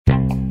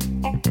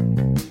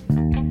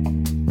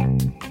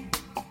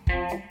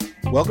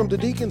Welcome to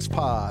Deacon's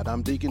Pod.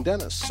 I'm Deacon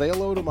Dennis. Say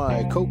hello to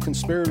my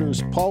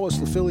co-conspirators,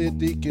 Paulist affiliate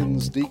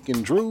deacons,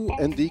 Deacon Drew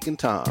and Deacon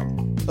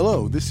Tom.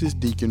 Hello, this is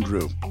Deacon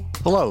Drew.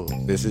 Hello,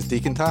 this is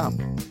Deacon Tom.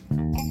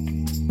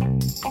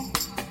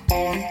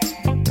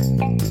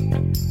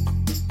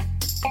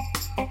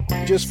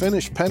 Just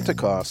finished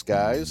Pentecost,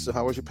 guys.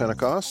 How was your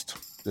Pentecost?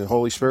 Did the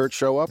Holy Spirit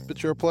show up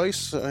at your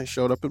place? I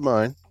showed up at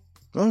mine.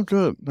 Oh,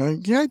 good.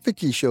 I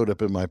think he showed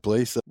up in my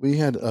place. We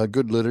had a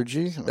good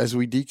liturgy. As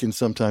we deacons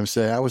sometimes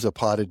say, I was a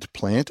potted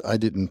plant. I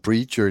didn't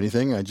preach or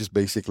anything. I just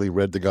basically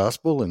read the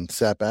gospel and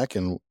sat back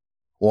and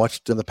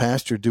watched the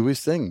pastor do his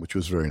thing, which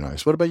was very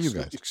nice. What about you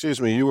guys?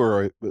 Excuse me,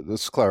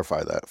 let's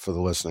clarify that for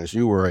the listeners.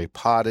 You were a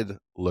potted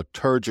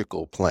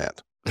liturgical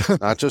plant,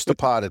 not just a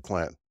potted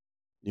plant.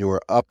 You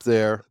were up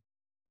there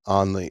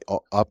in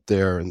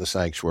the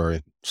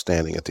sanctuary,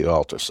 standing at the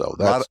altar. So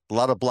that's a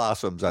lot of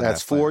blossoms on that.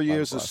 That's 4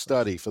 years of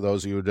study, for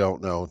those of you who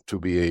don't know, to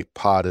be a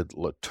potted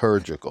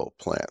liturgical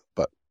plant.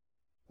 But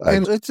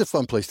and it's a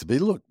fun place to be.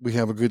 Look, we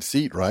have a good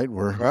seat, right?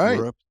 We're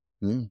up.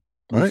 Yeah.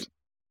 Right.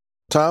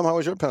 Tom, how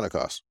was your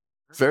Pentecost?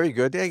 Very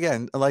good.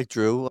 Again, like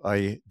Drew,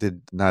 I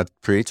did not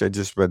preach. I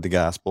just read the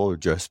gospel or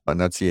just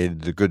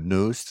enunciated the good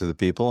news to the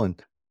people.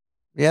 And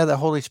yeah, the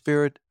Holy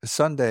Spirit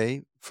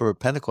Sunday for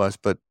Pentecost,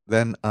 but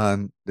then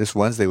on this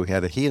Wednesday we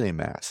had a healing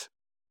mass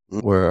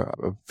where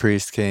a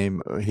priest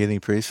came, a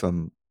healing priest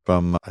from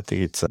I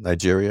think it's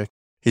Nigeria.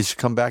 He's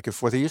come back and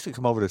forth. He used to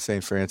come over to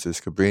St. Francis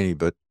Cabrini,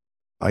 but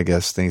I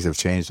guess things have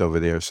changed over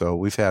there. So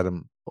we've had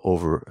him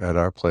over at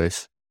our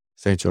place,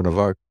 St. Joan of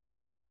Arc.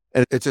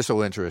 And it's just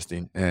so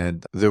interesting.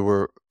 And there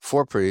were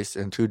 4 priests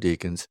and 2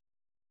 deacons.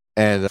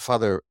 And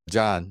Father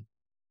John,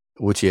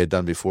 which he had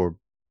done before,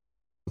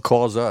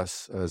 calls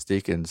us as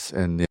deacons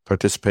and the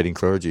participating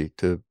clergy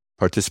to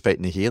participate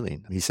in the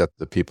healing. He set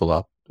the people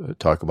up to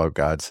talk about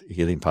God's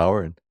healing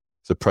power and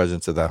the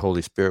presence of that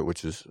Holy Spirit,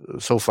 which is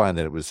so fine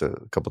that it was a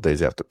couple of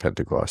days after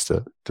Pentecost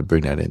to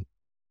bring that in.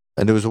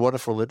 And it was a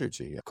wonderful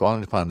liturgy,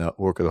 calling upon the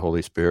work of the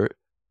Holy Spirit,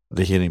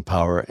 the healing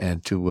power,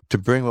 and to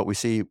bring what we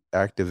see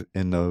active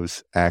in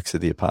those Acts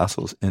of the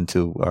Apostles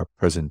into our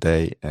present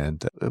day.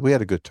 And we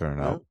had a good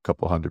turnout, a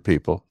couple hundred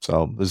people.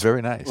 So it was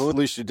very nice. Well, at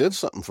least you did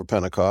something for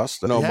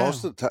Pentecost.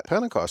 Most of the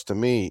Pentecost to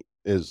me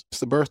it's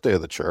the birthday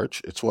of the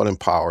church. It's what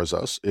empowers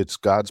us. It's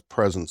God's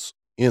presence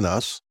in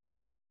us,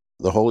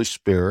 the Holy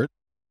Spirit,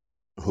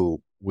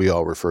 who we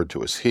all refer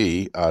to as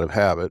He out of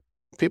habit.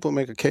 People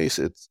make a case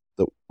it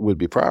would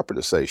be proper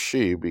to say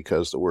she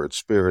because the word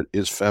spirit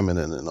is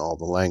feminine in all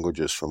the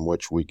languages from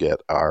which we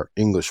get our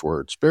English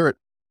word spirit.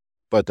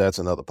 But that's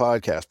another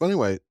podcast. But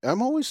anyway,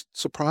 I'm always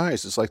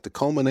surprised. It's like the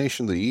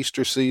culmination of the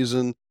Easter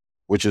season,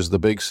 which is the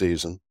big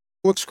season.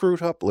 What's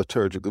screwed up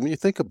liturgically? When you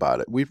think about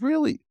it,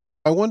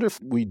 I wonder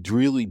if we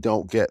really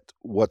don't get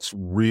what's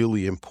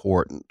really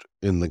important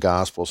in the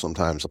gospel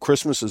sometimes.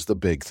 Christmas is the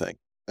big thing.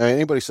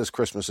 Anybody says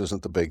Christmas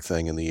isn't the big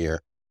thing in the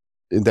year,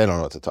 they don't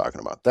know what they're talking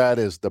about. That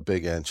is the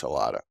big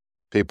enchilada.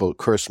 People,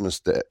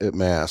 Christmas at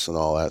Mass and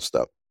all that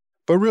stuff.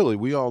 But really,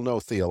 we all know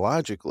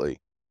theologically,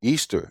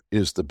 Easter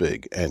is the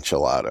big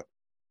enchilada.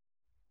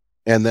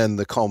 And then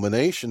the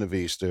culmination of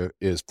Easter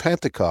is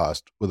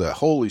Pentecost with the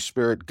Holy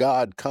Spirit,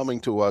 God coming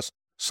to us,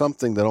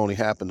 something that only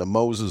happened to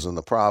Moses and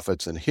the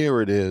prophets. And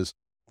here it is,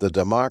 the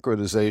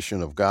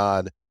democratization of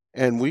God.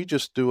 And we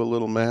just do a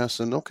little Mass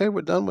and, okay,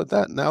 we're done with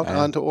that. Now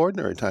on to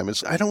ordinary time.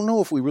 I don't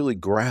know if we really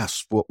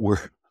grasp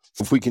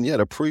if we can yet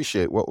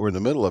appreciate what we're in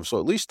the middle of. So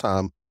at least,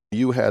 Tom,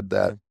 you had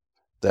that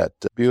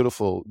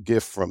beautiful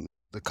gift from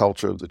the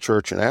culture of the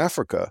church in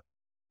Africa,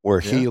 where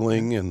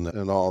healing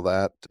and all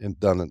that, and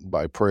done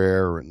by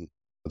prayer and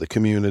the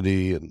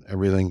community and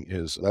everything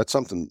that's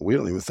something we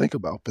don't even think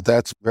about, but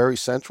that's very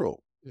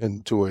central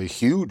into a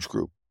huge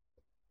group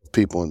of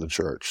people in the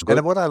church.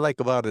 And what I like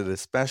about it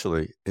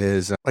especially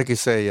is, like you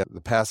say,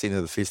 the passing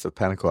of the Feast of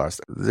Pentecost.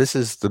 This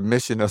is the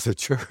mission of the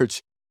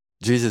church.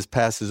 Jesus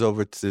passes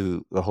over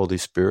to the Holy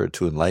Spirit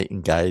to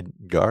enlighten, guide,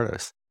 guard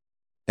us.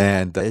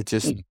 And it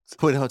just,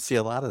 we don't see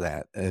a lot of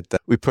that.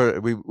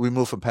 We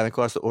move from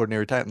Pentecost to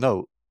ordinary time.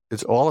 No,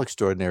 it's all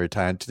extraordinary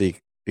time to the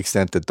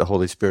extent that the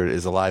Holy Spirit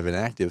is alive and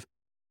active.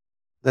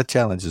 That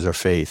challenges our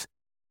faith.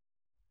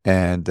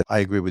 And I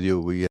agree with you.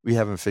 We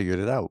haven't figured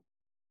it out.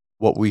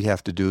 What we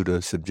have to do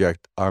to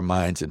subject our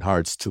minds and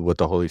hearts to what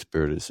the Holy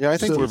Spirit is. Yeah, I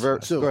think we're very...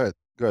 Go ahead,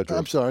 Drew.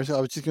 I'm sorry. I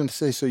was just going to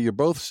say, so you're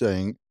both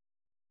saying,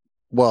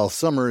 while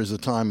summer is a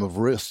time of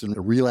rest and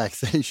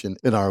relaxation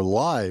in our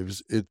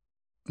lives, it's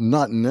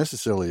not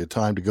necessarily a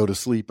time to go to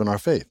sleep in our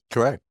faith.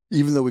 Correct.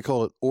 Even though we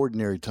call it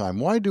ordinary time.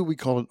 Why do we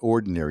call it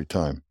ordinary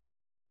time?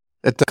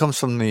 It comes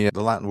from the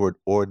Latin word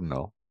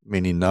ordinal,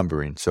 meaning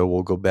numbering. So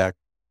we'll go back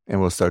and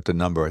we'll start to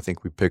number. I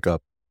think we pick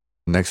up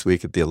next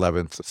week at the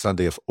 11th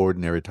Sunday of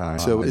ordinary time.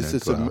 So it's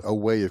just a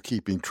way of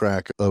keeping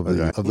track of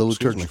the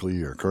liturgical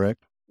year,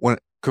 correct?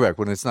 Correct.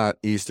 When it's not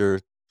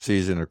Easter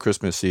season or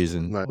Christmas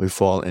season, right, we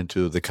fall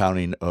into the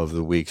counting of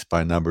the weeks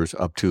by numbers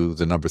up to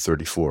the number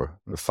 34,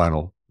 the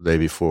final day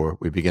before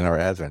we begin our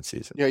Advent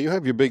season. Yeah, you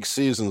have your big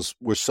seasons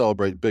which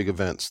celebrate big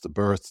events, the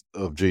birth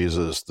of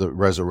Jesus, the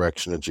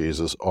resurrection of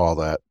Jesus, all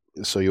that.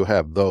 So you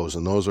have those,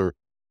 and those are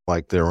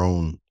like their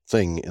own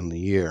thing in the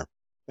year.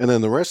 And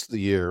then the rest of the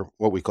year,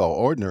 what we call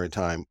ordinary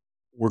time,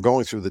 we're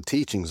going through the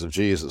teachings of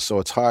Jesus. So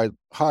it's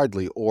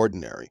hardly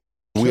ordinary.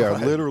 We are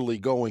literally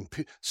going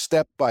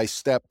step by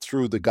step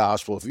through the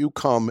gospel. If you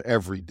come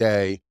every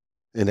day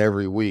and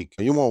every week,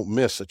 you won't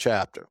miss a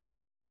chapter.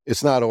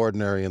 It's not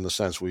ordinary in the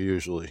sense we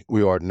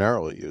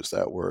ordinarily use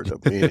that word,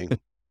 meaning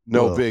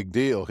no big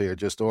deal here,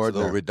 just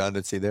ordinary. No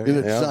redundancy there.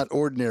 It's not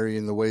ordinary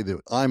in the way that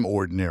I'm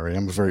ordinary.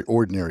 I'm a very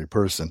ordinary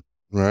person.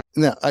 Right.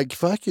 Now,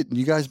 if I could,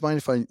 you guys mind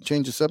if I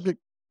change the subject?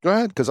 Go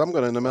ahead, because I'm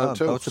going in a minute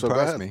too. Don't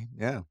surprise me.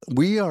 Yeah.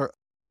 We are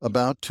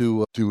about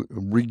to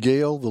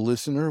regale the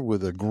listener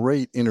with a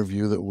great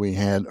interview that we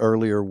had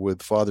earlier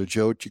with Father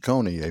Joe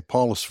Ciccone, a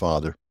Paulist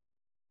father.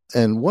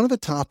 And one of the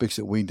topics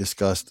that we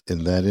discussed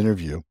in that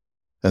interview,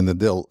 and that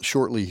they'll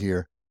shortly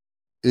hear,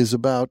 is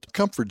about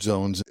comfort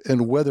zones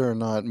and whether or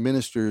not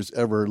ministers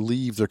ever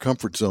leave their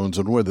comfort zones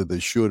and whether they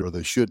should or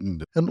they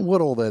shouldn't and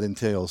what all that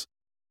entails.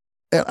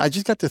 And I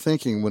just got to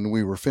thinking when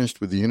we were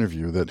finished with the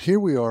interview that here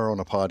we are on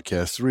a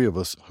podcast, three of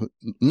us,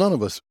 none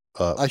of us,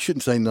 I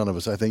shouldn't say none of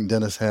us. I think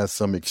Dennis has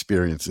some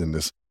experience in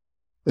this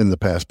in the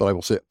past, but I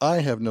will say I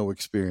have no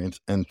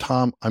experience. And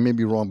Tom, I may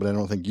be wrong, but I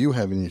don't think you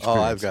have any experience.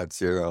 Oh, I've got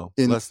zero.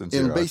 Less than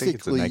zero. In basically I think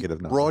it's a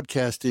negative number.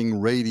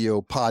 Broadcasting,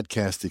 radio,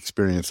 podcast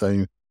experience. I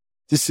mean,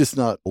 this is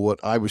not what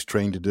I was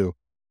trained to do.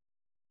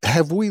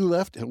 Have we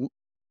left, and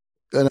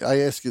I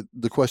ask you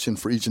the question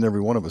for each and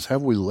every one of us,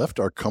 have we left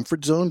our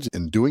comfort zones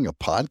in doing a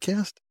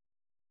podcast?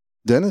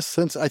 Dennis,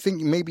 since I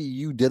think maybe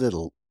you did it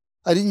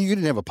you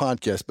didn't have a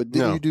podcast, but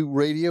didn't you do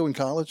radio in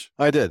college?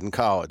 I did in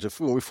college.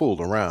 We fooled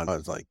around. I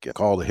was like,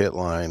 call the hit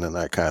line and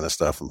that kind of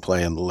stuff and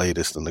playing the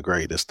latest and the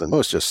greatest. And it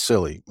was just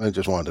silly. I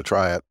just wanted to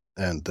try it.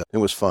 And it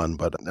was fun.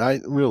 But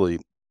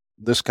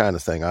this kind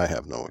of thing, I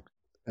have no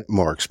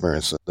more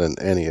experience than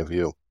any of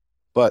you.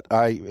 But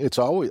I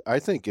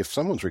think if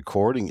someone's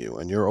recording you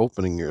and you're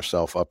opening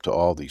yourself up to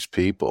all these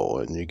people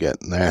and you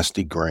get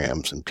nasty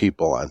grams and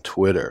people on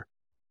Twitter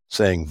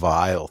saying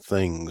vile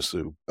things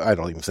who I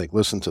don't even think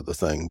listen to the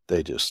thing.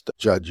 They just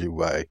judge you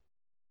by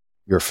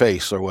your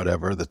face or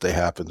whatever that they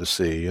happen to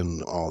see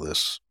and all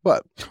this.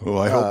 But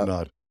I hope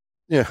not.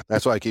 Yeah,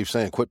 that's why I keep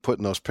saying, quit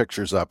putting those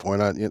pictures up. Why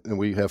not? And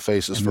we have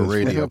faces for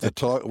radio.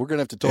 We're going to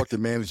have to talk to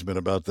management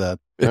about that.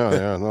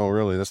 Yeah, no,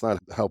 really, that's not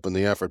helping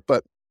the effort.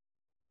 But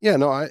yeah,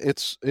 no, I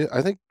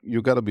think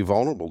you got to be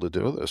vulnerable to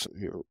do this.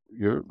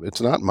 It's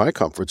not my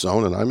comfort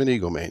zone, and I'm an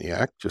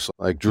egomaniac, just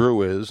like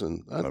Drew is,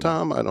 and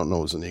Tom, I don't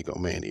know, is an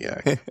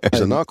egomaniac.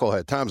 He's a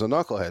knucklehead. Tom's a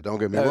knucklehead. Don't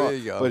get me wrong, there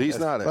you go. But he's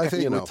not. I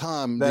think with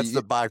Tom, that's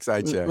the box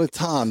I check. With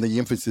Tom, the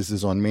emphasis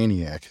is on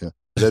maniac.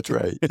 That's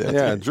right.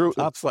 Drew.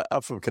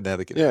 I'm from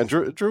Connecticut. Yeah,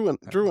 Drew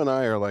and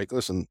I are like,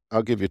 listen,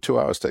 I'll give you 2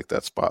 hours, take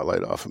that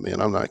spotlight off of me,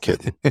 and I'm not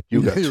kidding.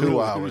 You got 2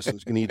 hours,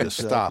 and you need to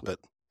stop it.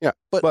 Yeah,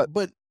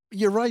 but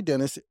you're right,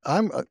 Dennis.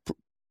 I'm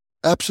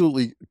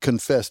absolutely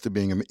confess to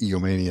being an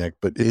egomaniac,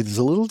 but it's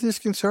a little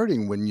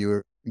disconcerting when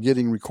you're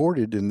getting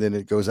recorded and then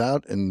it goes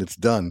out and it's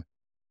done.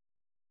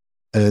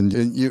 And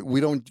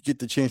we don't get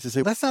the chance to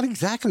say, that's not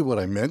exactly what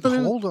I meant.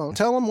 Hold on.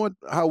 Tell them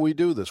how we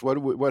do this.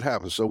 What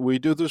happens? So we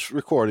do this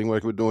recording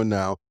like we're doing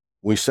now.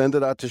 We send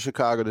it out to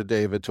Chicago to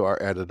David, to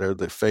our editor,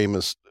 the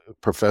famous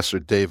Professor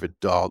David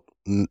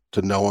Dalton.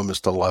 To know him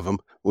is to love him.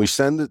 We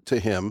send it to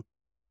him,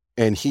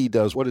 and he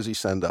does. What does he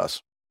send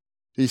us?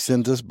 He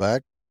sends us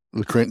back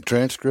the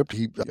transcript.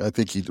 I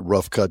think he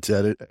rough cut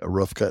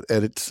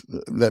edits.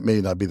 That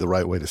may not be the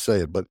right way to say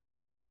it, but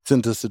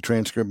sends us the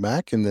transcript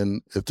back. And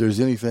then if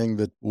there's anything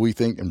that we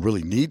think and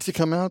really needs to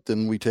come out,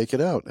 then we take it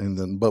out.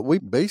 But we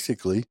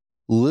basically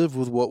live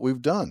with what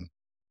we've done.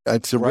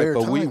 It's a rare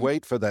time. But we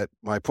wait for that.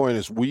 My point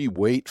is, we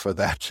wait for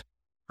that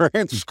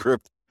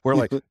transcript. We're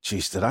like,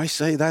 geez, did I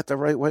say that the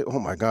right way? Oh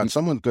my God,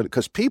 someone good.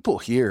 Because people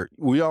hear,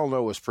 we all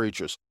know as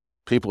preachers,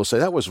 people say,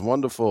 that was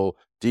wonderful,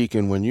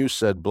 Deacon, when you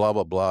said blah,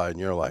 blah, blah. And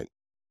you're like,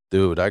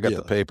 dude, I got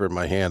the paper in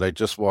my hand. I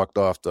just walked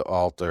off the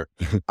altar.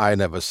 I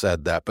never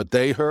said that, but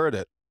they heard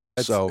it.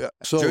 So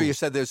Drew, you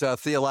said there's a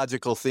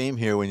theological theme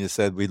here when you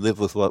said we live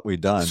with what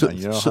we've done.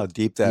 You know how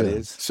deep that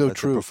is? So That's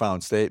true. A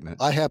profound statement.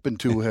 I happen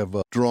to have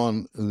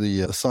drawn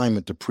the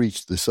assignment to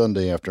preach the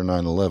Sunday after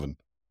 9/11.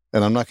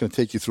 And I'm not going to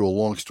take you through a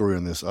long story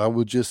on this. I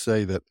would just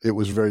say that it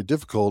was very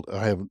difficult.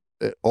 I have,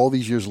 all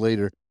these years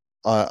later,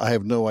 I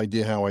have no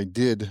idea how I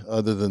did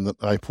other than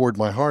that I poured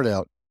my heart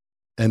out.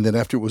 And then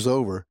after it was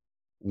over,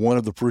 one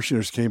of the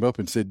parishioners came up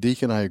and said,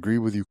 Deacon, I agree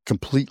with you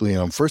completely.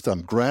 And first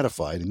I'm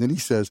gratified. And then he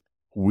says,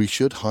 we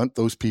should hunt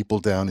those people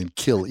down and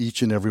kill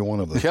each and every one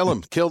of them. Kill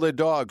them. Kill their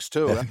dogs,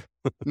 too.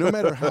 No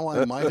matter how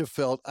I might have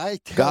felt, I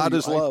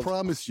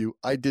promise you,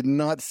 I did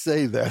not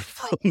say that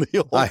from the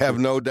altar. I have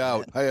no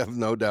doubt.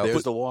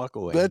 There's the walk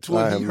away. That's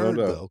what he heard,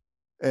 though.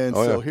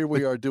 And here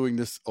we are doing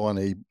this on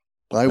a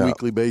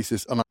bi-weekly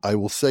basis. And I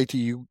will say to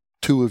you,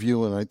 two of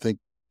you, and I think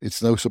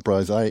it's no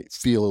surprise, I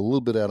feel a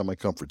little bit out of my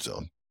comfort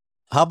zone.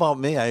 How about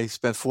me? I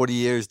spent 40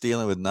 years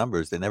dealing with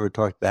numbers. They never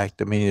talked back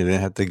to me. They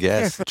didn't have to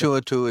guess. 2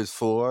 and 2 is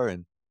 4.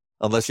 And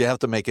unless you have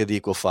to make it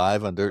equal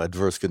 5 under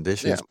adverse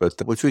conditions, but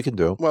which we can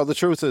do. Well, the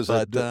truth is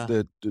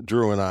that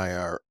Drew and I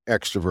are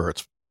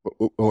extroverts,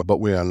 but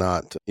we are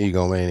not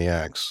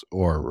egomaniacs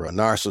or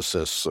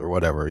narcissists or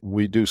whatever.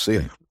 We do see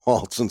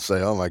faults and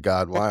say, oh my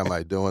God, why am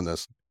I doing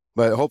this?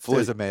 But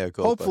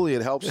hopefully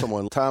it helps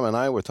someone. Tom and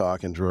I were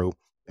talking, Drew,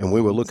 and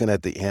we were looking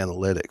at the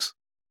analytics.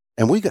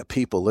 And we got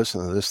people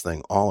listening to this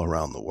thing all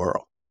around the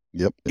world.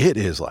 Yep. It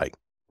is like,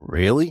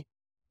 really?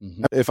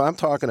 Mm-hmm. If I'm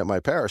talking at my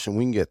parish and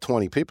we can get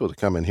 20 people to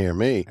come and hear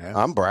me,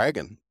 I'm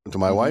bragging to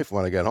my wife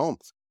when I get home.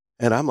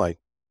 And I'm like,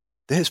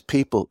 there's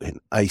people in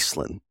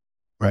Iceland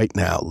right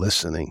now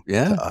listening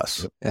to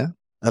us. Yeah.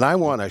 And I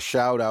want to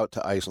shout out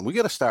to Iceland. We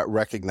got to start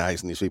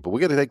recognizing these people.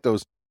 We got to take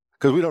those,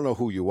 because we don't know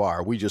who you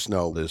are. We just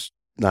know there's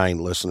 9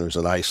 listeners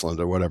in Iceland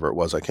or whatever it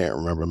was. I can't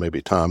remember.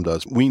 Maybe Tom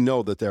does. We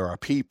know that there are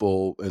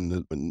people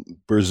in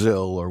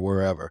Brazil or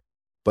wherever,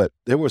 but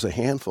there was a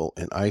handful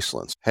in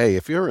Iceland. Hey,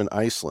 if you're in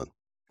Iceland,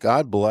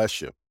 God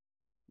bless you.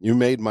 You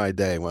made my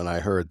day when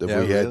I heard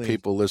that we had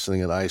people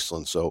listening in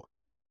Iceland. So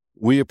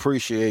we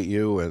appreciate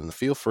you, and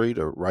feel free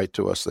to write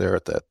to us there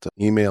at that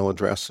email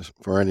address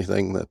for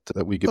anything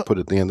that we could put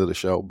at the end of the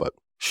show. But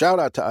shout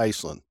out to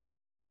Iceland.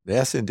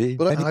 Yes, indeed.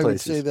 But I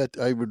would say that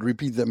I would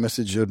repeat that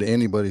message to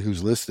anybody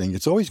who's listening.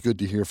 It's always good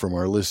to hear from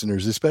our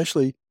listeners,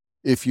 especially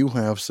if you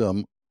have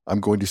some, I'm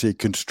going to say,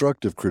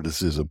 constructive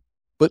criticism.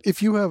 But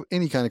if you have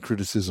any kind of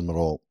criticism at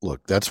all,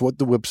 look, that's what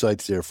the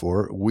website's there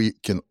for.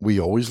 We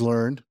always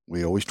learn.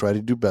 We always try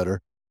to do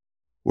better.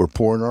 We're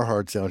pouring our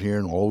hearts out here,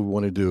 and all we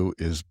want to do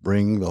is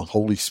bring the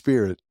Holy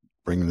Spirit,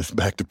 bring this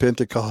back to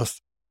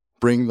Pentecost,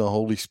 bring the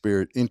Holy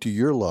Spirit into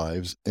your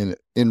lives and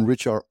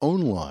enrich our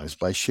own lives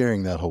by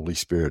sharing that Holy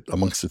Spirit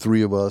amongst the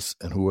 3 of us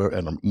and whoever.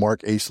 And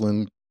Mark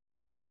Aislinn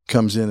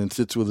comes in and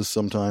sits with us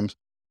sometimes.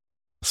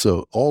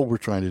 So all we're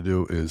trying to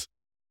do is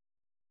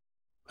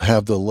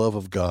have the love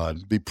of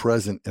God be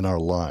present in our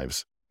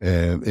lives.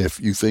 And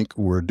if you think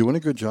we're doing a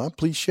good job,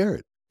 please share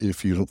it.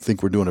 If you don't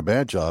think we're doing a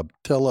bad job,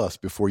 tell us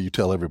before you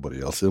tell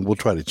everybody else, and we'll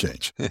try to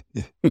change.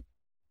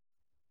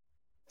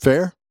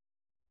 Fair?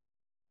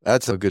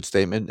 That's a good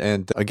statement.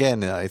 And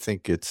again, I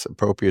think it's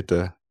appropriate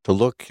to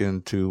look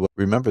and to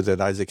remember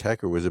that Isaac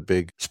Hecker was a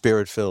big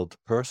Spirit-filled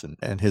person,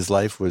 and his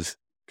life was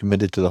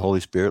committed to the Holy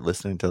Spirit,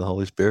 listening to the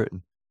Holy Spirit.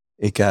 And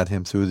it got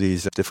him through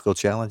these difficult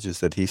challenges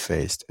that he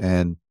faced.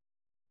 And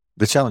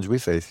the challenge we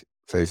face,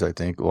 I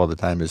think, all the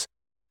time is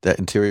that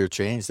interior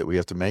change that we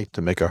have to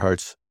make our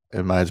hearts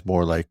and minds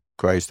more like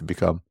Christ, to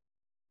become,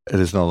 it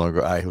is no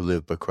longer I who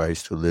live, but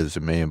Christ who lives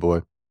in me. And boy,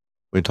 when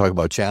we talk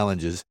about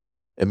challenges,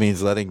 it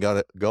means letting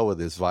go of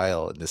this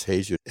vile and this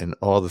hatred and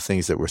all the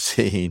things that we're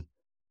seeing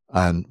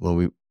on when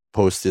we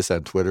post this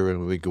on Twitter and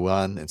when we go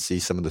on and see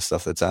some of the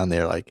stuff that's on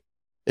there. Like,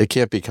 it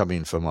can't be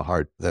coming from a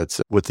heart that's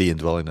with the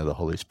indwelling of the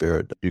Holy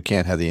Spirit. You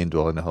can't have the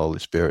indwelling of the Holy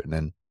Spirit and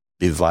then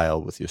be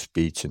vile with your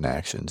speech and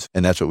actions.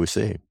 And that's what we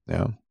see.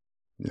 Yeah.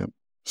 Yep.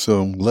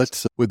 So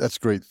that's a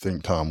great thing,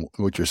 Tom.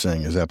 What you're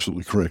saying is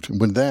absolutely correct. And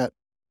with that,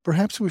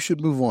 perhaps we should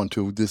move on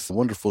to this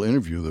wonderful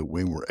interview that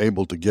we were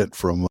able to get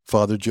from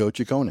Father Joe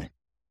Ciccone.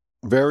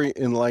 Very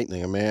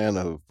enlightening, a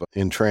man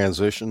in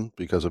transition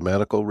because of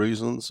medical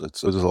reasons.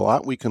 There's a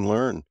lot we can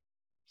learn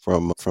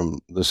from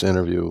this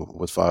interview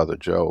with Father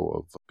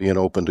Joe, of being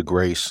open to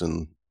grace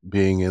and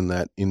being in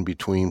that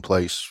in-between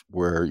place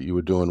where you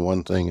were doing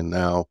one thing and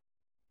now,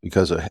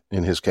 because of,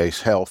 in his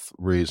case, health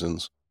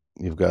reasons,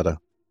 you've got to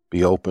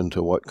be open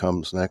to what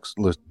comes next.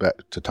 Back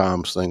to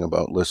Tom's thing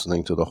about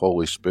listening to the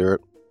Holy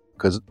Spirit,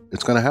 because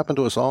it's going to happen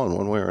to us all in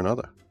one way or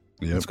another.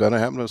 Yep. It's going to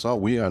happen to us all.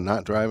 We are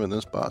not driving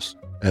this bus.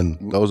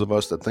 And those of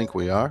us that think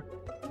we are,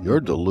 you're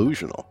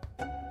delusional.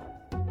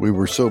 We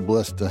were so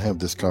blessed to have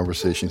this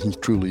conversation. He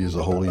truly is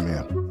a holy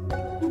man.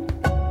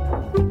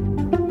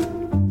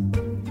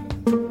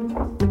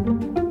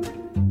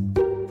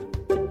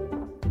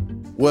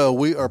 Well,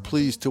 we are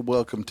pleased to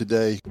welcome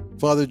today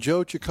Father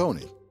Joe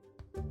Ciccone,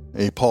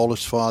 a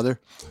Paulist father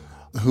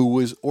who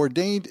was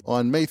ordained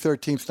on May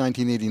 13th,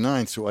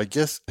 1989. So I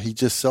guess he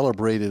just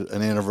celebrated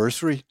an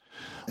anniversary,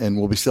 and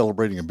we'll be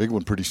celebrating a big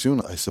one pretty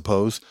soon, I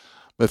suppose,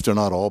 if they're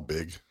not all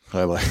big.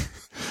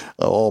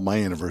 All my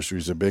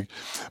anniversaries are big.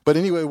 But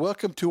anyway,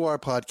 welcome to our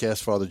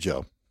podcast, Father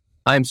Joe.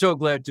 I'm so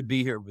glad to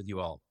be here with you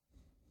all.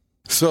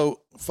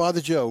 So,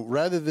 Father Joe,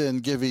 rather than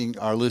giving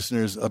our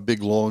listeners a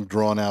big, long,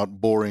 drawn-out,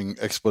 boring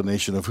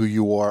explanation of who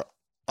you are,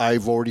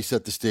 I've already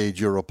set the stage.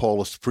 You're a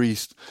Paulist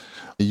priest.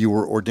 You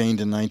were ordained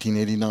in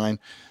 1989.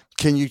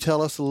 Can you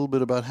tell us a little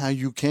bit about how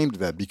you came to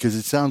that? Because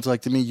it sounds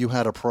like to me you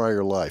had a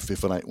prior life,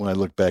 when I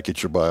look back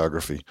at your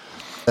biography.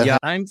 Yeah,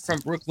 I'm from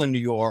Brooklyn, New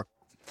York.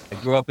 I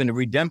grew up in a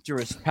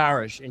Redemptorist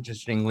parish,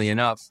 interestingly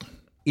enough.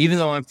 Even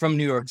though I'm from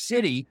New York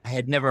City, I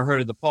had never heard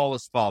of the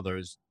Paulist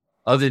Fathers,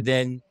 other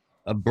than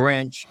a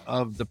branch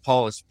of the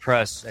Paulist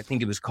Press. I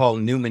think it was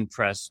called Newman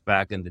Press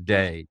back in the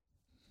day.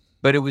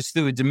 But it was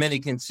through a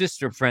Dominican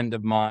sister friend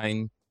of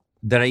mine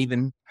that I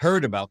even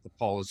heard about the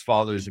Paulist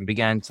Fathers and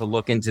began to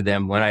look into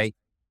them when I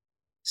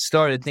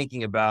started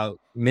thinking about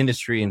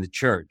ministry in the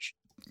church.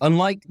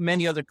 Unlike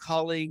many other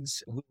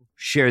colleagues who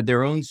shared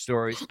their own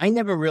stories, I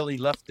never really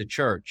left the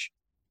church.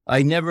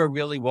 I never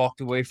really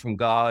walked away from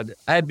God.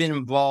 I had been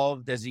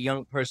involved as a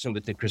young person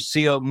with the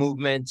Cursillo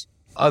movement,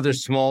 other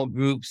small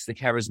groups, the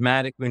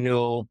Charismatic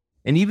Renewal,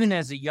 and even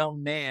as a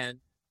young man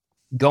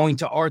going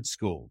to art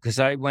school, because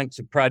I went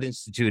to Pratt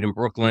Institute in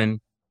Brooklyn.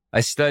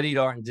 I studied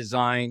art and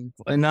design,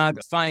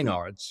 not fine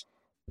arts,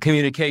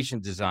 communication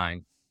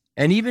design.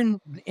 And even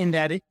in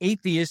that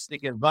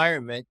atheistic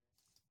environment,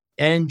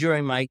 and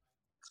during my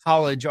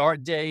college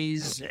art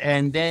days,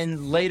 and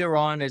then later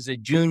on as a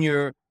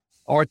junior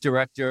art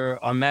director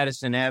on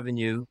Madison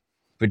Avenue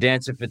for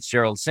Dancer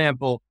Fitzgerald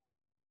Sample,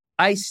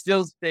 I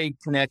still stayed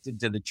connected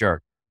to the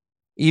church.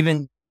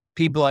 Even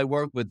people I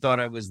worked with thought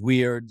I was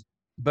weird,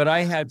 but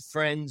I had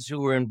friends who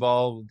were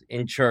involved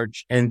in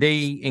church and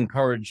they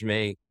encouraged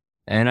me.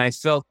 And I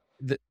felt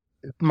that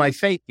my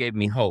faith gave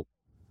me hope.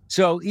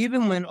 So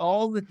even when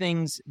all the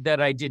things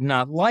that I did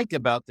not like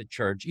about the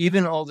church,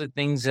 even all the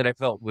things that I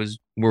felt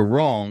were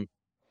wrong,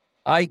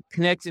 I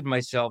connected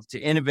myself to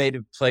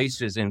innovative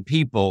places and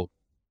people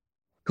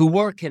who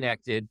were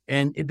connected,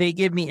 and they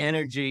gave me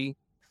energy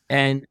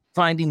and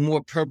finding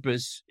more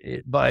purpose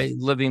by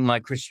living my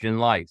Christian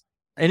life.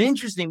 An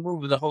interesting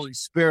move of the Holy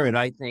Spirit,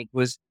 I think,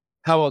 was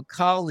how a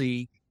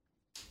colleague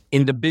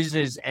in the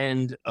business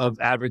end of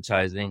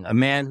advertising, a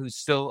man who's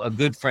still a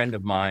good friend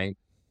of mine,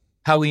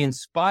 how he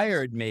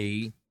inspired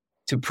me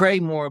to pray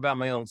more about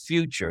my own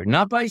future,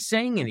 not by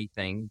saying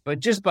anything, but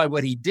just by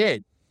what he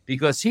did,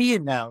 because he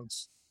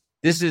announced,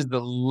 this is the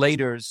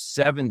later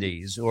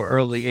 70s or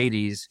early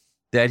 80s,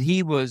 that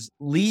he was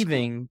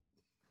leaving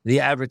the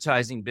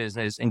advertising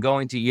business and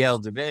going to Yale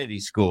Divinity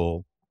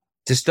School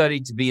to study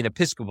to be an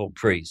Episcopal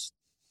priest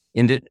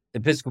in the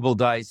Episcopal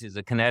Diocese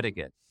of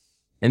Connecticut.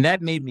 And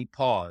that made me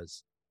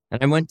pause.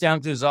 And I went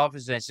down to his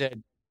office and I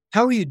said,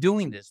 how are you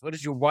doing this? What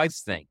does your wife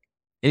think?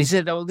 And he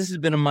said, oh, this has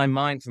been on my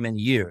mind for many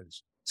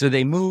years. So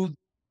they moved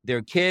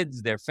their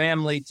kids, their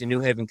family to New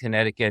Haven,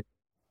 Connecticut.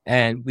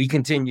 And we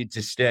continued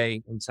to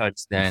stay in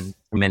touch then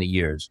for many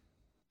years.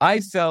 I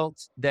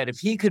felt that if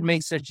he could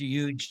make such a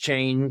huge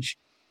change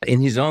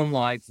in his own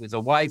life with a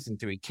wife and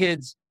 3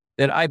 kids,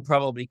 that I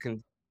probably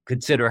can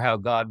consider how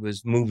God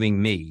was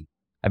moving me.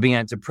 I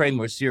began to pray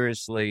more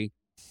seriously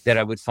that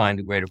I would find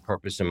a greater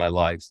purpose in my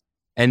life.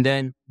 And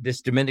then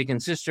this Dominican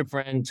sister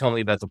friend told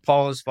me about the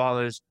Paulist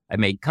Fathers. I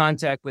made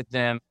contact with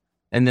them,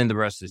 and then the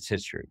rest is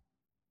history.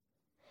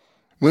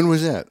 When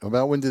was that?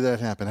 About when did that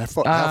happen? How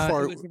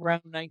far? It was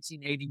around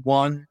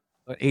 1981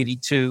 or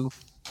 82.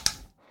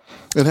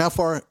 And how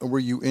far were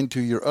you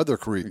into your other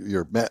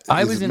career?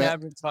 I was in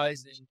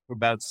advertising for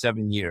about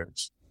 7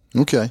 years.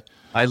 Okay.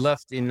 I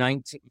left in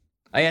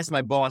I asked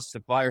my boss to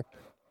fire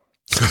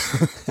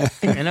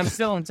and I'm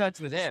still in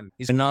touch with him.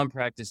 He's a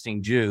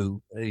non-practicing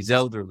Jew. He's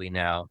elderly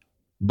now.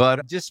 But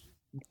I just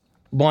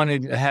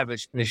wanted to have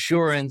an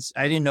assurance.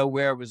 I didn't know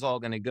where it was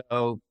all going to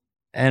go.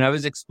 And I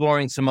was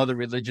exploring some other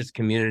religious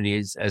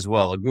communities as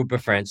well. A group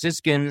of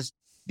Franciscans,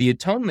 the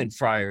Atonement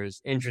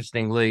Friars,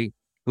 interestingly,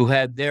 who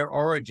had their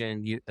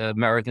origin, the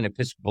American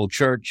Episcopal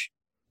Church.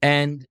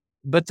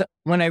 But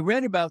when I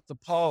read about the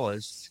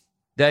Paulists,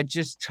 that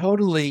just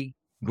totally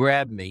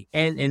grabbed me.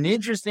 And an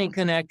interesting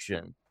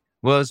connection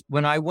was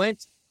when I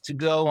went to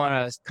go on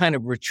a kind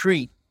of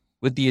retreat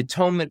with the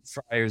Atonement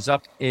Friars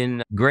up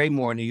in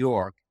Graymore, New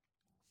York.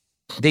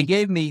 They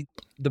gave me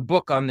the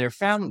book on their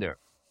founder.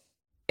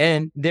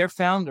 And their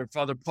founder,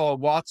 Father Paul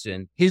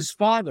Watson, his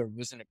father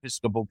was an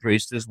Episcopal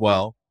priest as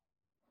well.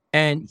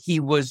 And he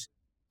was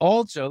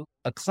also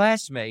a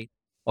classmate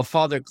of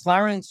Father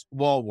Clarence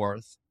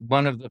Walworth,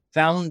 one of the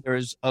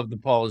founders of the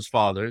Paulist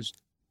Fathers.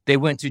 They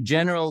went to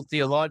General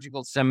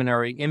Theological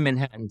Seminary in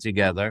Manhattan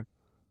together.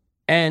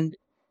 And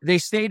they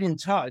stayed in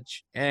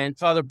touch. And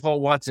Father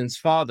Paul Watson's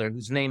father,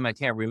 whose name I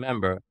can't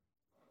remember,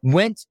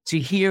 went to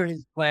hear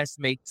his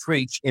classmate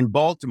preach in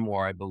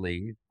Baltimore, I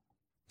believe,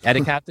 at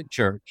a Catholic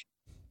church.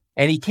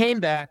 And he came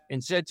back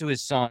and said to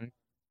his son,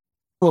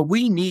 what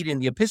we need in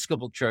the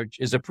Episcopal Church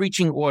is a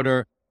preaching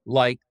order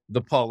like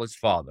the Paulist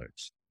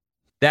Fathers.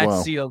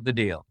 That sealed the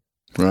deal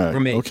for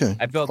me. Okay.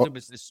 I felt it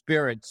was the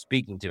Spirit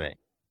speaking to me.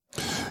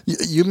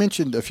 You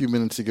mentioned a few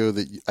minutes ago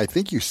that I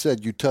think you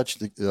said you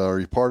touched or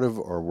you part of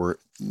or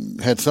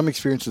had some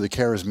experience with the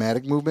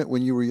charismatic movement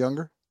when you were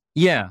younger?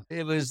 Yeah.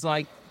 It was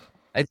like,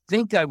 I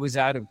think I was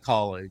out of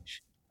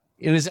college.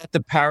 It was at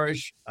the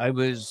parish. I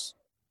was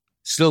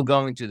still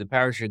going to the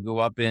parish I grew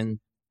up in.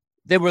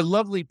 They were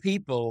lovely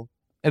people.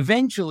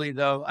 Eventually,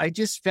 though, I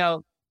just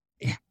felt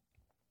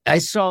I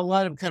saw a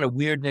lot of kind of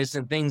weirdness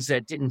and things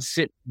that didn't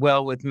sit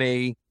well with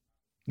me.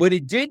 What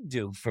it did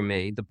do for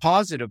me, the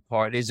positive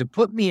part, is it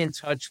put me in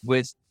touch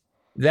with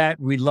that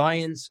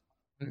reliance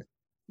on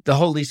the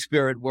Holy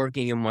Spirit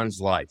working in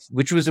one's life,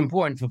 which was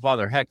important for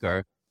Father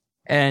Hecker.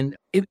 And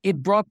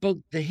it brought both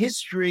the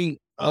history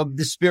of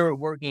the Spirit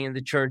working in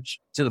the church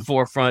to the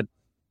forefront,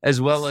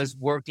 as well as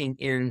working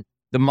in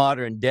the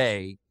modern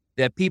day,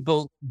 that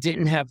people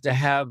didn't have to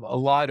have a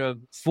lot of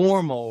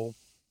formal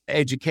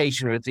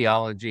education or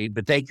theology,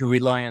 but they could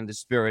rely on the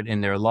Spirit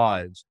in their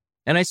lives.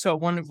 And I saw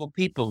wonderful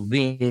people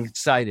being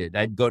excited.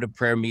 I'd go to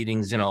prayer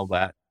meetings and all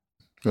that.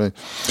 Right.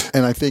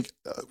 And I think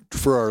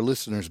for our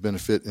listeners'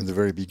 benefit, in the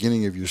very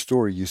beginning of your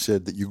story, you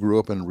said that you grew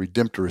up in a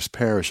Redemptorist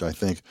parish, I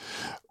think.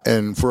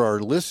 And for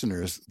our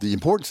listeners, the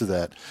importance of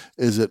that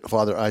is that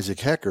Father Isaac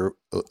Hecker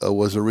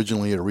was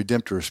originally a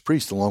Redemptorist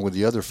priest along with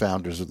the other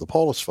founders of the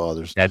Paulist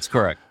Fathers. That's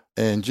correct.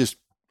 And just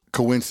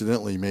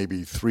coincidentally,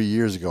 maybe 3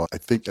 years ago, I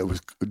think it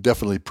was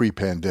definitely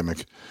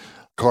pre-pandemic,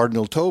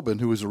 Cardinal Tobin,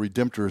 who was a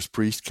Redemptorist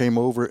priest, came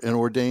over and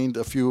ordained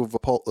a few of the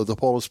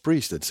Paulist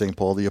priests at St.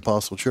 Paul the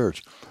Apostle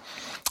Church.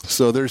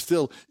 So there's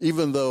still,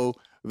 even though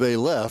they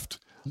left,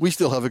 we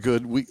still have a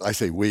good, I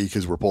say we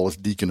because we're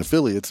Paulist deacon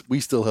affiliates, we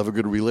still have a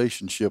good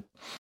relationship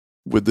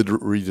with the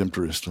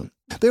Redemptorists.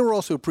 They were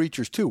also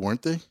preachers too,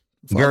 weren't they?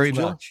 Very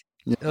much.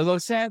 Yeah. Although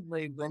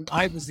sadly, when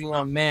I was a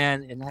young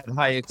man and had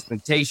high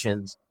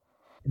expectations,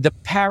 the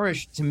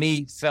parish to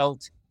me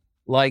felt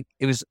like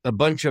it was a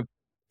bunch of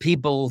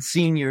people,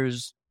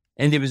 seniors,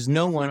 and there was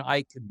no one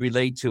I could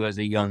relate to as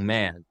a young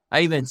man.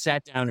 I even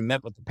sat down and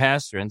met with the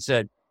pastor and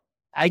said,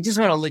 I just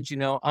want to let you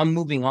know I'm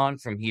moving on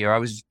from here.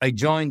 I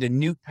joined a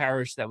new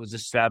parish that was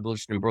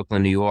established in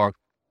Brooklyn, New York,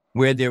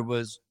 where there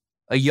was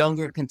a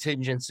younger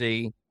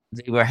contingency.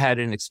 They had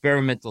an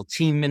experimental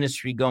team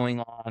ministry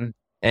going on,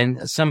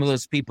 and some of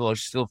those people are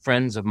still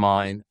friends of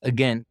mine.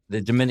 Again,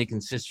 the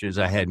Dominican sisters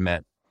I had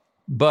met.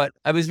 But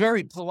I was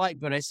very polite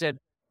when I said,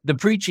 the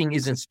preaching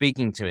isn't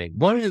speaking to me.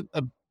 One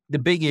of the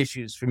big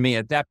issues for me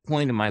at that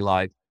point in my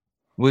life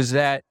was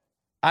that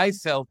I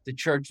felt the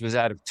church was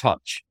out of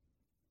touch,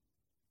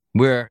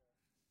 where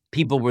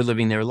people were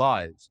living their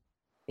lives.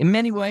 In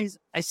many ways,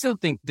 I still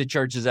think the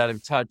church is out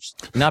of touch,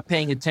 not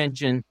paying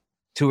attention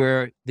to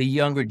where the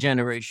younger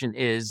generation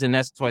is, and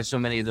that's why so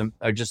many of them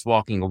are just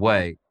walking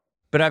away.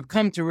 But I've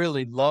come to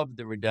really love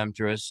the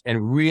Redemptorists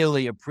and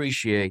really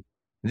appreciate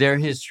their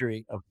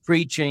history of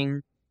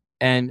preaching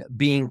and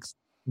being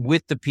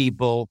with the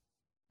people.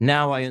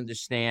 Now I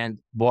understand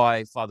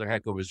why Father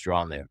Hecker was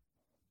drawn there.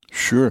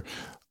 Sure.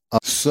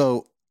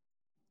 So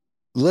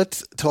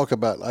let's talk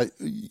about,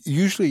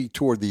 usually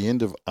toward the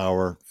end of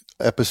our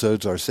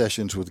episodes, our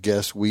sessions with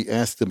guests, we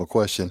ask them a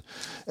question,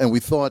 and we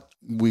thought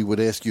we would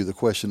ask you the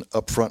question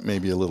up front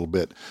maybe a little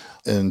bit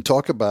and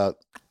talk about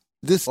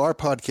this. Our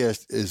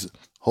podcast is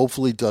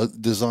hopefully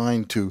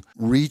designed to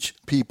reach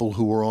people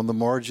who are on the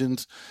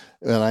margins.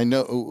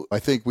 And I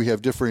think we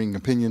have differing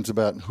opinions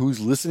about who's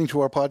listening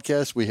to our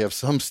podcast. We have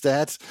some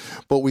stats,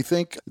 but we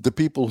think the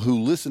people who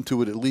listen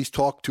to it at least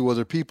talk to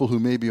other people who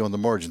may be on the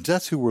margins.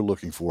 That's who we're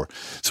looking for.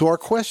 So our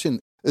question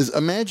is,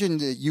 imagine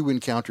that you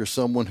encounter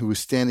someone who is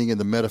standing in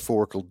the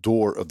metaphorical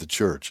door of the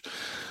church.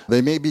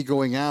 They may be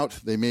going out,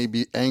 they may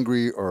be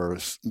angry, or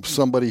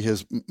somebody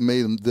has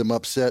made them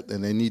upset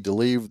and they need to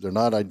leave. They're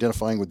not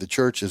identifying with the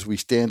church as we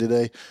stand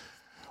today.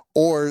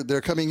 Or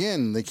they're coming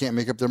in, they can't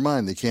make up their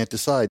mind, they can't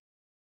decide.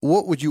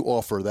 What would you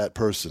offer that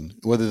person,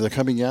 whether they're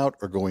coming out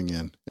or going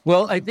in?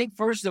 Well, I think,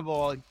 first of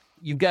all,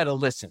 you've got to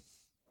listen.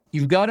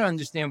 You've got to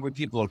understand where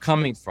people are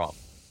coming from.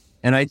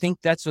 And I think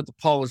that's what the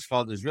Paulist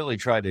Fathers really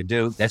try to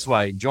do. That's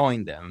why I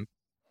joined them.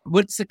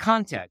 What's the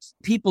context?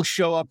 People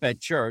show up at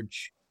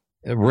church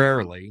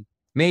rarely,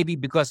 maybe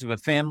because of a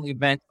family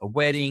event, a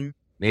wedding,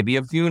 maybe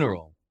a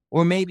funeral,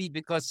 or maybe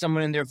because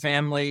someone in their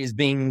family is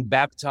being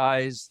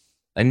baptized,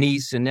 a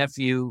niece, a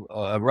nephew,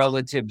 a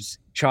relative's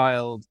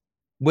child.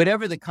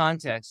 Whatever the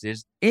context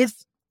is, if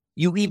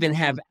you even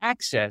have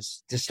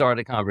access to start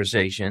a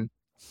conversation,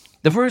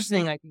 the first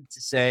thing I need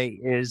to say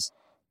is,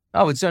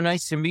 oh, it's so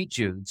nice to meet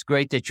you. It's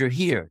great that you're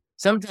here.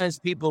 Sometimes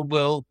people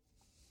will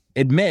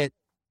admit,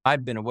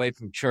 I've been away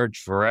from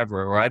church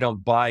forever, or I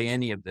don't buy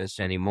any of this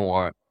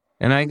anymore.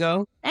 And I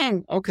go,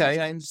 okay,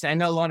 I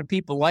understand. I know a lot of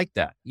people like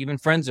that, even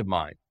friends of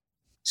mine.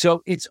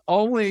 So it's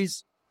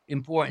always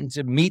important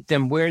to meet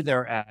them where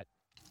they're at.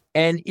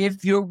 And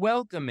if you're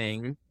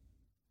welcoming,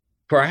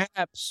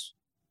 perhaps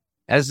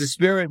as the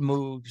Spirit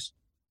moves,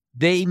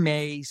 they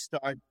may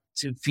start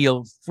to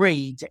feel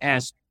free to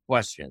ask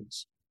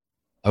questions.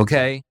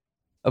 Okay?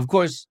 Of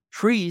course,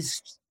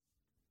 priests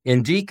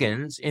and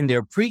deacons in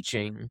their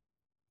preaching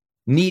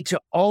need to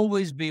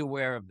always be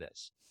aware of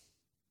this.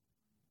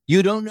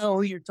 You don't know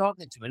who you're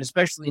talking to, and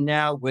especially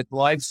now with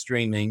live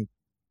streaming,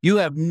 you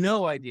have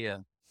no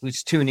idea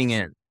who's tuning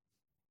in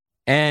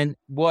and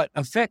what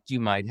effect you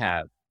might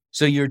have.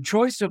 So your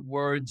choice of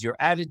words, your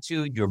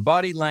attitude, your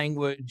body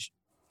language,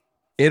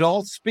 it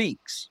all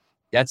speaks.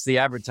 That's the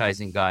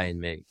advertising guy in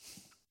me.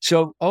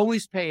 So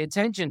always pay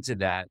attention to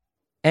that.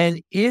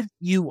 And if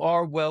you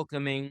are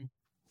welcoming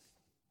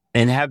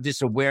and have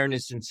this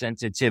awareness and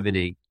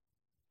sensitivity,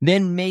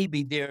 then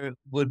maybe there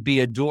would be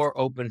a door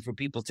open for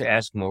people to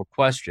ask more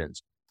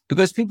questions,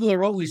 because people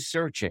are always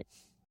searching.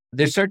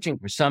 They're searching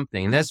for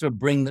something. And that's what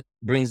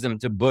brings them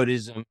to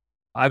Buddhism.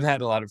 I've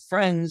had a lot of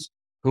friends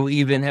who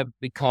even have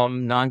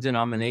become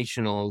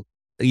non-denominational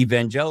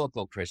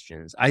evangelical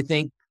Christians. I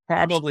think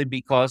probably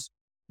because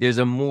there's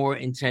a more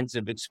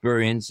intensive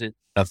experience,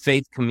 a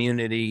faith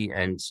community,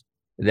 and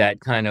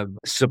that kind of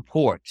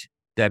support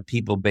that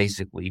people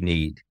basically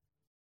need.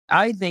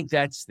 I think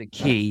that's the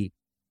key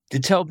to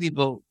tell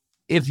people,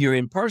 if you're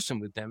in person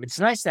with them, it's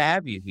nice to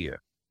have you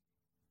here.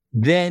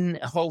 Then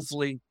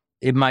hopefully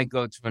it might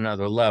go to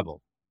another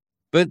level.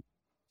 But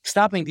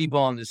stopping people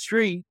on the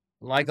street,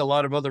 like a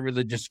lot of other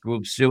religious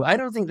groups do, I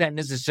don't think that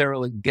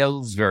necessarily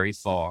goes very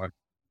far.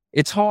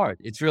 It's hard.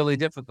 It's really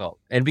difficult.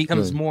 And it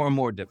becomes more and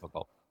more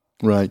difficult.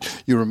 Right.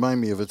 You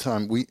remind me of a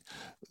time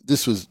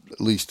this was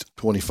at least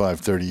 25,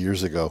 30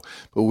 years ago,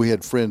 but we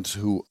had friends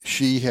who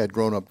she had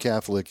grown up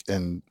Catholic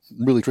and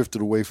really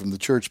drifted away from the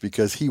church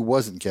because he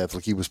wasn't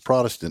Catholic. He was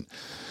Protestant.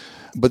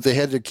 But they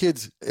had their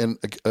kids and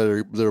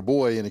their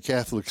boy in a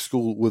Catholic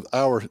school with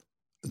our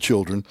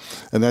children,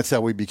 and that's how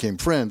we became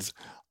friends.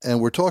 And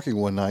we're talking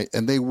one night,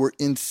 and they were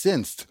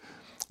incensed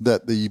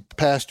that the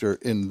pastor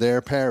in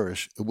their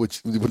parish,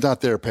 which was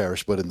not their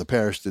parish, but in the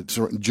parish that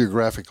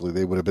geographically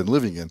they would have been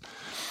living in,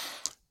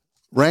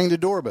 rang the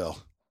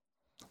doorbell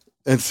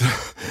and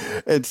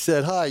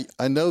said, "Hi,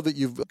 I know that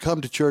you've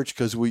come to church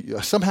because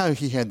somehow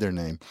he had their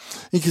name.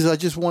 Because I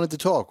just wanted to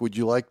talk. Would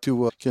you like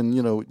to?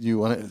 You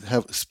want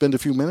to spend a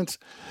few minutes?"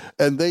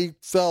 And they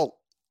felt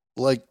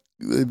like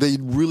they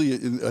really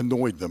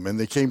annoyed them, and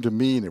they came to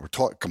me and they were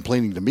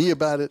complaining to me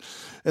about it.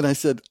 And I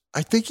said,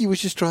 "I think he was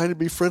just trying to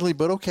be friendly,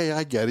 but okay,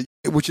 I get it."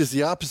 Which is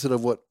the opposite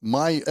of what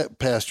my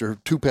pastor,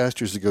 2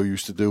 pastors ago,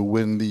 used to do.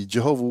 When the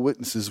Jehovah's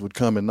Witnesses would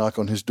come and knock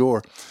on his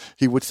door,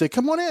 he would say,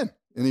 "Come on in,"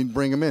 and he'd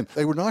bring them in.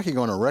 They were knocking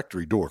on a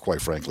rectory door,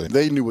 quite frankly.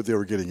 They knew what they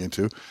were getting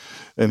into,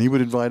 and he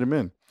would invite them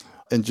in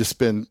and just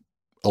spend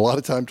a lot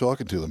of time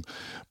talking to them.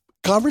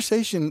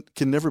 Conversation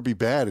can never be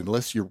bad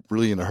unless you're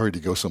really in a hurry to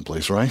go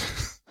someplace, right?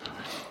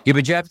 Yeah,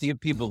 but you have to give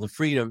people the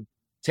freedom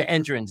to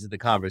enter into the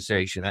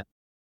conversation.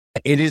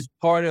 It is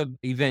part of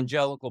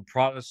evangelical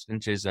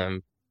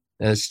Protestantism,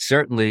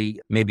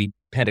 certainly maybe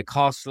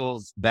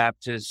Pentecostals,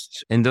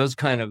 Baptists, and those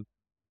kind of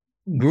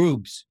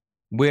groups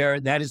where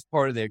that is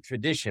part of their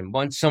tradition.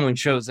 Once someone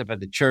shows up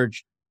at the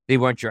church, they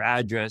want your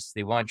address,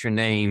 they want your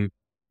name,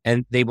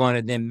 and they want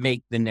to then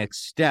make the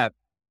next step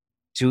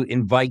to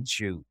invite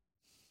you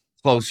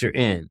closer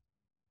in.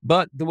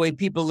 But the way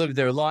people live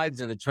their lives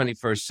in the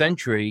 21st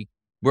century,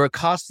 we're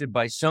accosted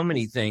by so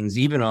many things,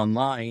 even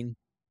online,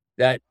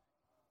 that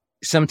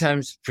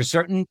sometimes for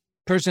certain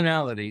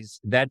personalities,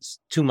 that's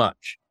too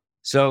much.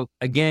 So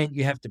again,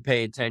 you have to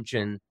pay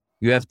attention.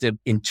 You have to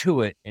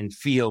intuit and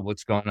feel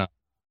what's going on.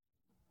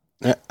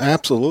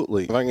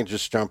 Absolutely. If I can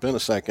just jump in a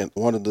second,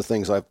 one of the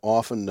things I've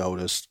often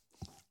noticed,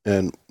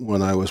 and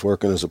when I was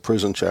working as a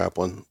prison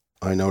chaplain,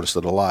 I noticed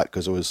it a lot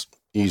because it was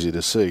easy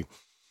to see.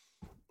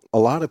 A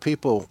lot of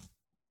people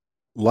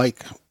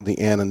like the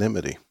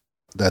anonymity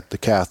that the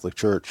Catholic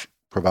Church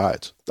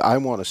provides. I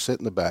want to sit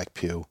in the back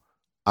pew.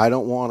 I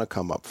don't want to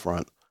come up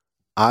front.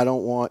 I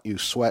don't want you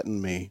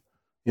sweating me.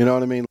 You know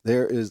what I mean?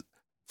 There is,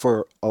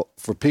 for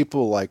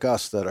people like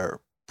us that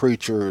are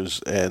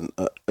preachers and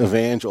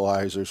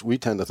evangelizers, we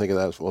tend to think of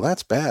that as, well,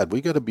 that's bad.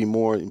 We got to be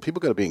more, and people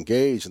got to be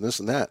engaged and this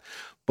and that.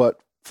 But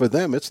for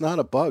them, it's not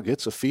a bug.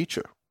 It's a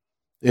feature.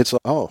 It's,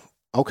 oh,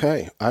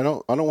 okay. I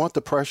don't want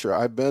the pressure.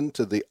 I've been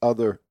to the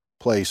other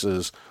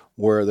places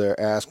where they're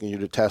asking you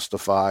to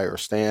testify or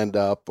stand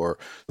up, or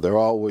they're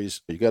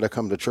always, you got to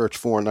come to church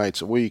 4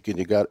 nights a week,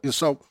 and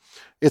so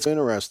it's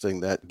interesting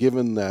that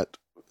given that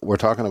we're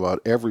talking about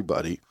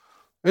everybody,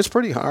 it's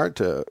pretty hard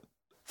to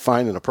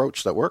find an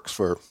approach that works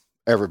for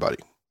everybody,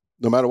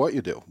 no matter what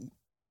you do.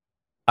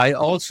 I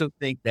also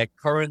think that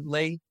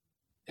currently,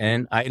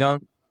 and I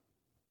don't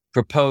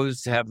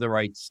propose to have the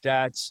right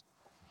stats,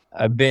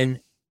 I've been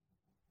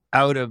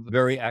out of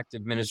very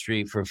active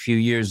ministry for a few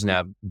years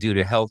now due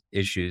to health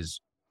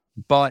issues.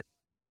 But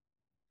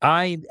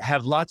I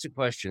have lots of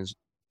questions,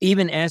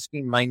 even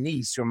asking my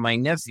niece or my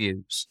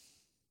nephews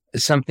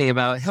something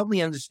about, help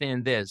me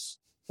understand this,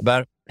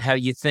 about how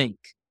you think.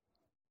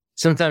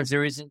 Sometimes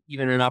there isn't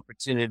even an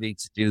opportunity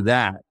to do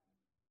that.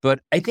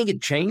 But I think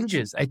it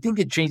changes. I think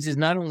it changes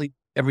not only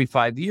every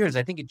 5 years,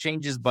 I think it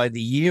changes by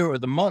the year or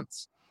the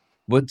months,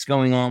 what's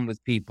going on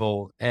with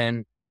people.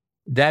 And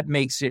that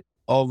makes it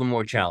all the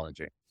more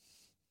challenging.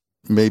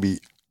 Maybe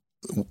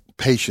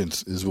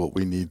patience is what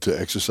we need to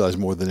exercise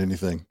more than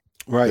anything.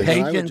 Right.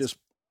 And I would just,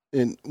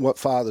 in what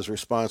Father's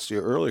response to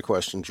your earlier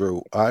question,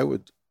 Drew, I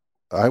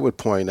would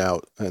point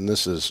out, and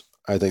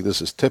I think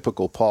this is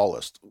typical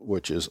Paulist,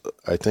 which is,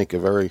 I think, a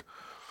very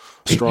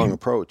strong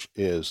approach,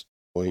 is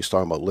when he's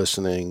talking about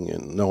listening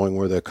and knowing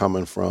where they're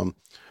coming from.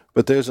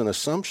 But there's an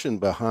assumption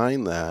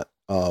behind that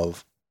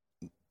of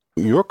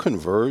your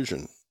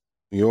conversion,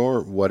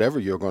 your whatever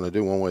you're going to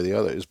do one way or the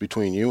other, is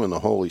between you and the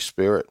Holy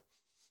Spirit.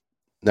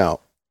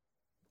 Now,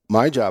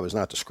 my job is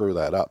not to screw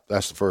that up.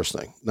 That's the first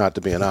thing, not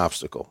to be an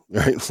obstacle,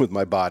 right, with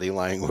my body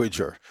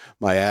language or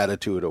my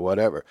attitude or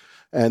whatever.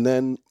 And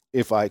then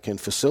if I can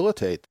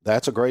facilitate,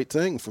 that's a great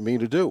thing for me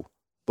to do.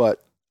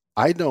 But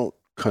I don't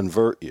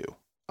convert you.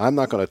 I'm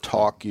not going to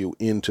talk you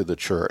into the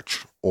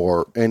church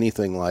or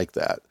anything like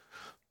that.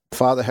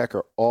 Father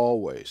Hecker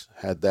always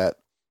had that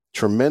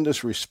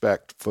tremendous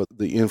respect for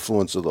the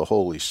influence of the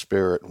Holy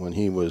Spirit when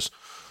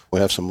we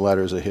have some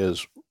letters of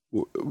his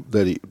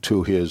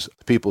to his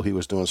people he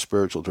was doing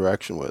spiritual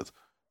direction with.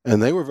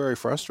 And they were very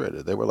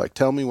frustrated. They were like,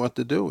 tell me what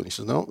to do. And he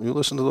says, no, you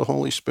listen to the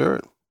Holy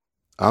Spirit.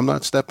 I'm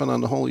not stepping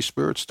on the Holy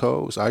Spirit's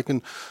toes.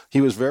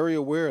 He was very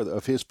aware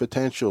of his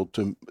potential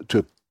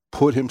to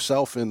put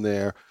himself in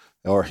there,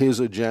 or his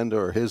agenda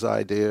or his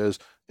ideas,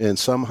 and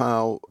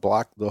somehow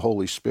block the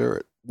Holy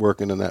Spirit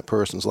working in that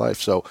person's life.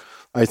 So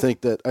I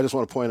think that I just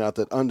want to point out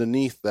that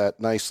underneath that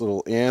nice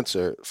little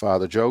answer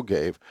Father Joe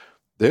gave,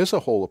 there's a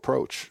whole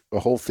approach, a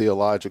whole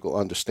theological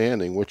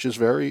understanding, which is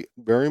very,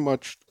 very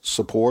much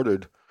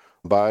supported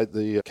by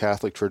the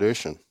Catholic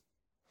tradition.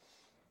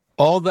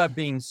 All that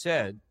being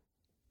said,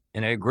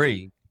 and I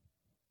agree,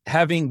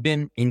 having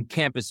been in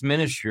campus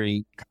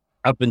ministry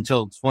up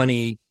until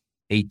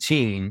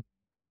 2018,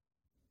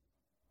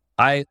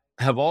 I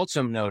have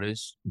also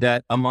noticed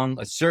that among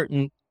a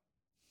certain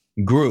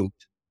group,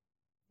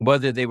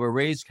 whether they were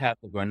raised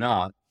Catholic or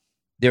not,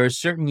 there are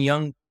certain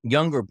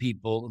younger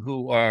people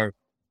who are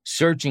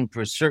searching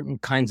for certain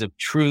kinds of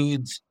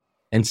truths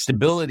and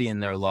stability in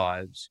their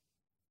lives,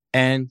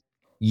 and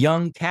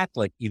young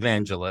Catholic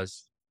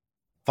evangelists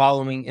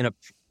following in a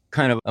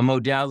kind of a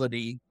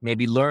modality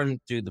maybe learned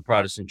through the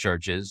Protestant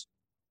churches,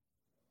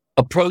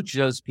 approach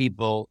those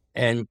people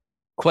and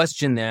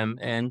question them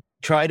and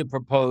try to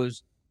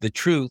propose the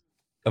truth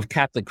of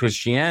Catholic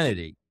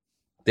Christianity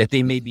that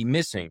they may be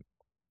missing.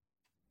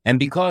 And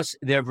because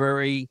they're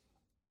very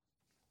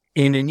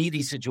in a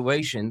needy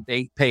situation,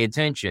 they pay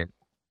attention.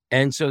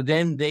 And so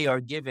then they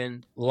are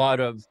given a lot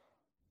of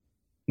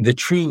the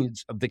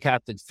truths of the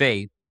Catholic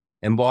faith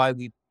and why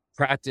we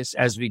practice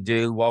as we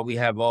do, while we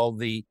have all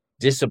the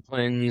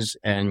disciplines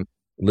and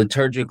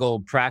liturgical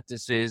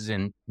practices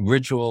and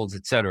rituals,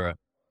 etc.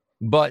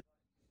 But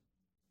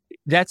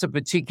that's a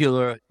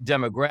particular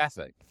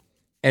demographic,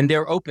 and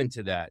they're open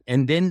to that.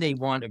 And then they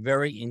want a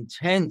very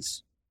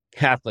intense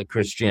Catholic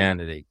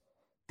Christianity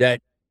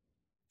that,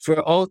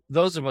 for all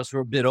those of us who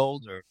are a bit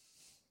older,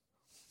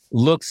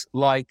 looks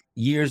like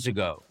years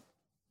ago,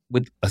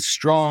 with a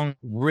strong,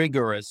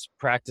 rigorous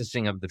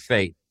practicing of the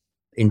faith,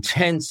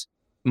 intense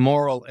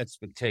moral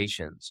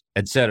expectations,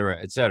 et cetera,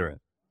 et cetera.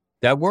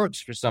 That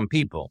works for some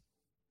people.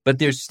 But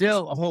there's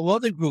still a whole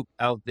other group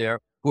out there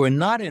who are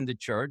not in the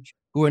church,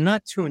 who are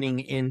not tuning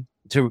in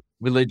to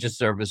religious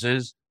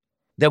services,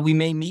 that we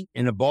may meet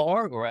in a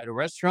bar or at a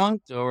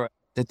restaurant or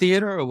the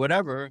theater or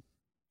whatever.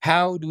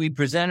 How do we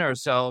present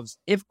ourselves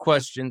if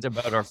questioned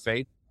about our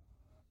faith,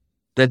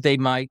 that they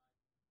might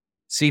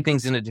see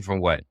things in a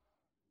different way?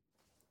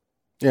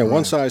 Yeah,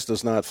 one size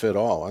does not fit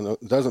all. And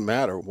it doesn't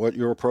matter what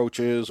your approach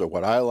is or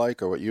what I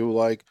like or what you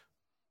like.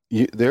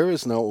 There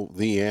is no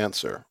the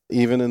answer.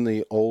 Even in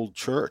the old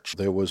church,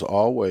 there was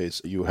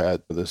always, you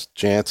had this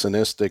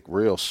Jansenistic,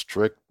 real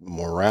strict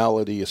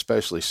morality,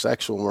 especially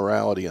sexual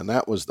morality, and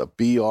that was the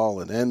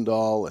be-all and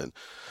end-all, and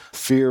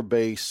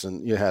fear-based,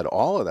 and you had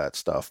all of that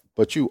stuff.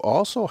 But you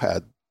also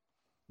had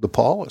the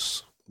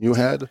Paulists. You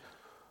had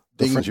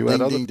ding,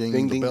 ding,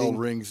 ding, the bell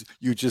rings.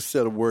 You just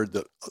said a word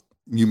that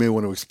you may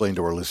want to explain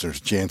to our listeners,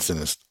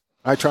 Jansenist.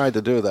 I tried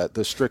to do that,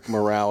 the strict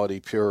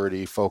morality,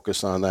 purity,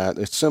 focus on that.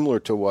 It's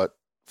similar to what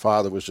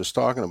Father was just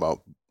talking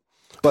about.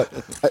 But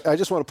I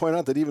just want to point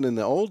out that even in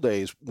the old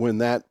days, when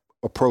that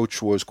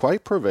approach was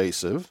quite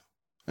pervasive,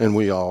 and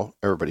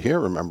everybody here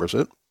remembers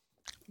it,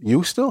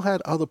 you still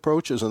had other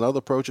approaches, and other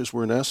approaches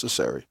were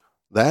necessary.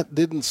 That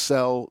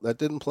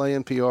didn't play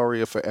in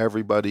Peoria for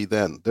everybody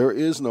then. There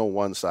is no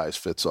one size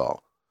fits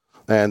all.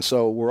 And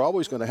so we're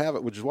always going to have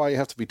it, which is why you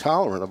have to be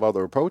tolerant of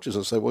other approaches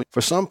and say, well,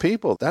 for some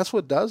people, that's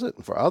what does it.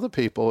 And for other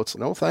people, it's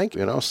no thank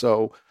you,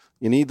 So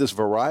you need this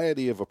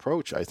variety of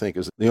approach, I think,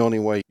 is the only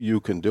way you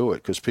can do it,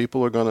 because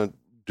people are going to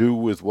do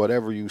with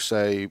whatever you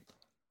say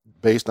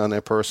based on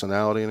their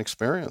personality and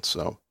experience.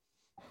 So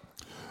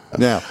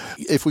now,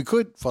 if we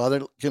could,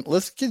 Father,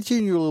 let's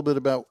continue a little bit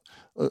about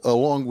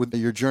along with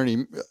your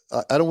journey.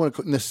 I don't want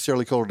to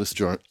necessarily call it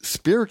a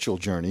spiritual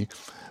journey.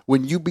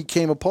 When you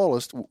became a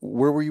Paulist,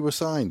 where were you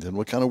assigned and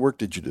what kind of work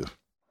did you do?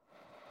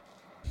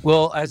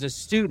 Well, as a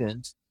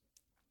student,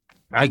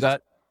 I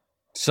got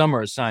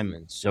summer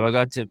assignments. So I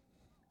got to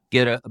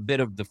get a bit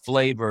of the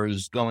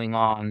flavors going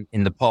on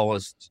in the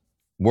Paulist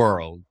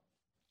world.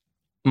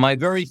 My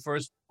very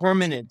first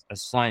permanent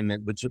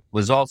assignment, which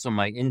was also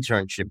my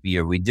internship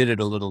year, we did it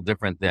a little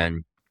different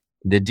then.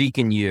 The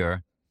deacon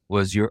year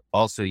was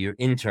also your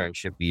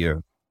internship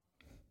year.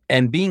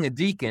 And being a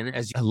deacon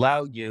has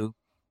allowed you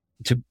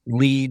to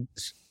lead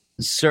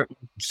certain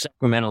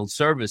sacramental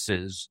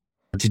services,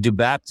 to do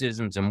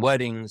baptisms and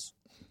weddings.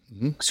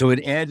 Mm-hmm. So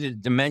it added a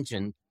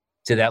dimension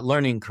to that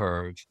learning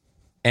curve.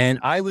 And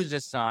I was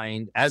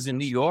assigned as a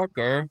New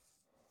Yorker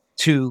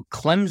to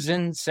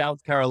Clemson,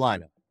 South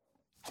Carolina.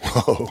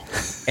 Whoa.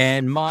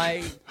 And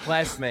my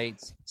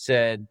classmates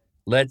said,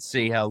 let's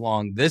see how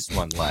long this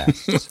one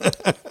lasts.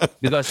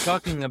 Because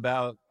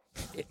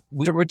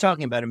we're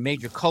talking about a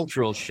major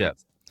cultural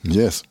shift.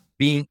 Yes.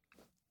 Being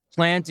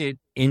planted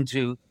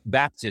into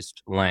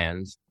Baptist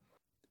lands.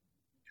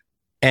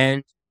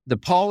 And the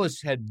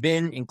Paulists had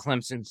been in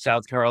Clemson,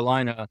 South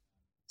Carolina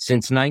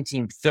since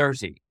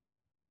 1930.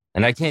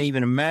 And I can't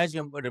even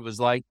imagine what it was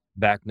like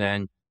back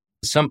then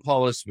Some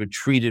Paulists were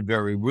treated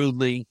very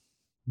rudely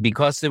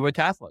because they were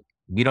Catholic.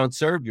 We don't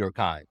serve your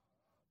kind,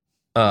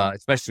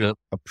 especially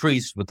a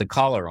priest with the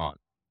collar on.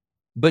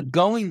 But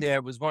going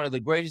there was one of the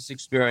greatest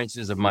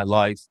experiences of my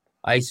life.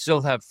 I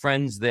still have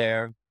friends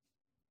there.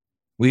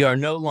 We are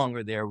no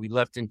longer there. We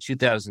left in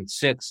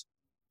 2006,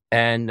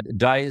 and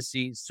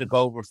diocese took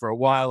over for a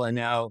while, and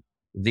now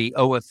the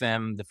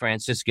OFM, the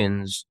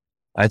Franciscans,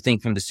 I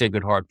think from the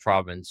Sacred Heart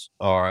province,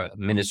 are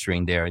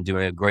ministering there and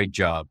doing a great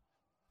job.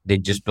 They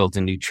just built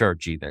a new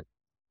church even.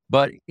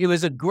 But it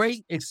was a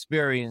great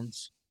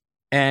experience.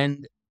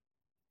 And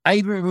I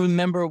even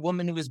remember a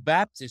woman who was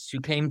Baptist who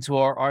came to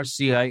our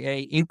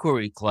RCIA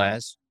inquiry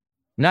class.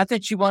 Not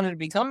that she wanted to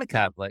become a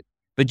Catholic,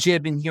 but she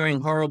had been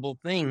hearing horrible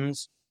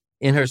things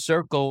in her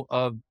circle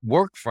of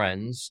work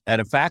friends at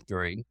a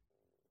factory.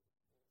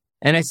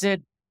 And I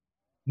said,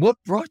 "What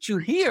brought you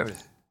here?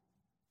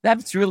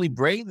 That's really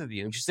brave of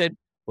you." And she said,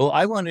 "Well,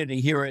 I wanted to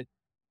hear it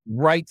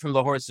right from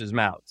the horse's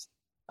mouth.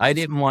 I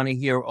didn't want to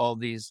hear all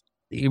these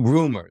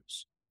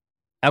rumors.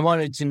 I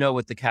wanted to know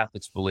what the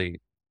Catholics believe."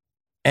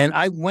 And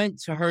I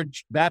went to her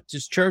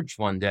Baptist church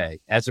one day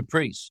as a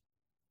priest.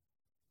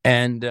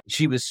 And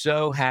she was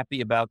so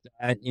happy about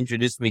that,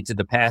 introduced me to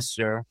the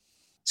pastor.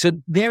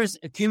 So there's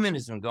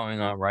ecumenism going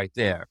on right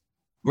there.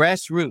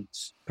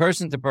 Grassroots,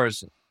 person to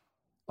person.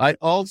 I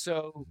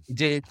also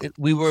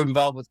we were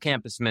involved with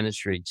campus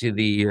ministry to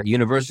the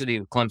University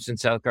of Clemson,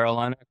 South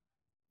Carolina.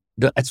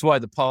 That's why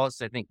the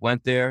Paulists, I think,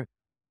 went there.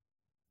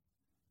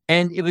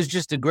 And it was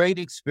just a great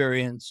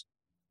experience.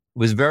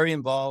 Was very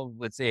involved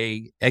with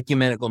a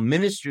ecumenical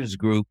ministers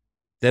group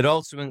that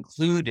also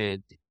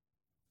included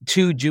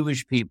two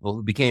Jewish people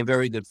who became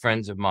very good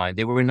friends of mine.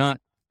 They were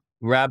not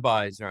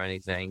rabbis or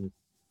anything.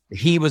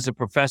 He was a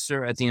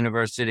professor at the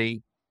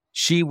university.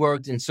 She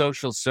worked in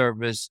social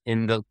service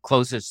in the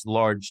closest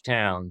large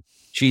town.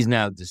 She's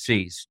now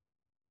deceased.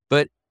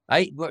 But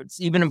I was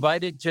even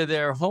invited to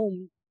their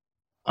home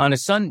on a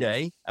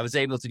Sunday. I was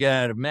able to get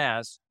out of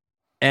Mass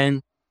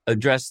and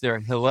address their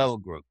Hillel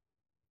group.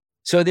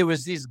 So there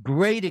was these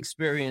great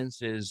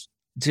experiences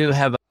to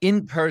have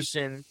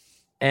in-person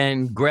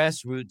and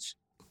grassroots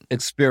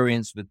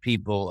experience with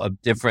people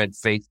of different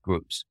faith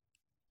groups.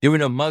 There were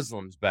no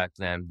Muslims back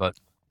then, but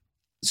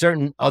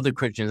certain other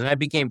Christians. And I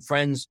became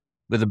friends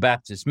with a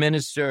Baptist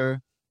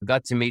minister,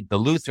 got to meet the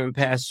Lutheran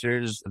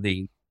pastors,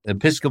 the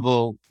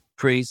Episcopal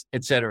priests,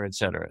 et cetera, et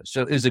cetera.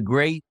 So it was a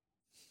great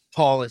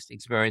Paulist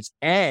experience.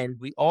 And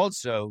we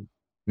also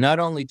not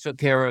only took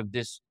care of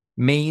this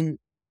main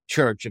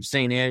church of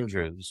St.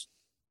 Andrew's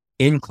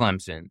in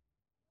Clemson,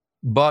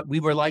 but we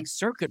were like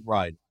circuit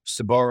riders,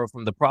 to borrow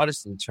from the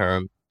Protestant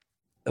term.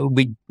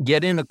 We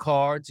get in a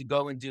car to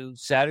go and do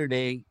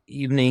Saturday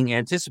evening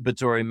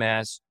anticipatory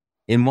Mass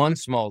in one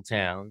small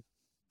town,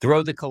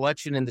 throw the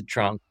collection in the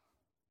trunk,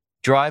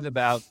 drive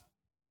about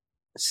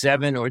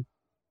 7 or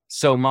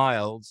so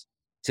miles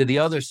to the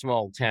other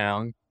small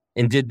town,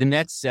 and did the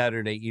next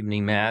Saturday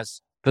evening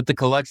Mass, put the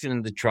collection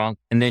in the trunk,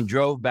 and then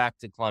drove back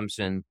to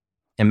Clemson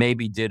and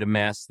maybe did a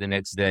Mass the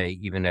next day,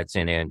 even at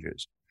St.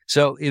 Andrew's.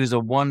 So it was a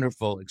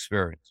wonderful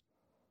experience.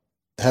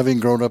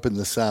 Having grown up in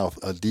the South,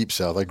 deep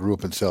South, I grew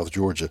up in South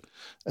Georgia,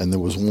 and there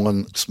was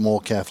one small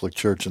Catholic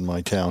church in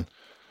my town.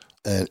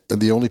 And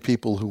the only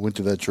people who went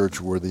to that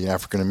church were the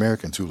African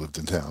Americans who lived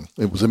in town.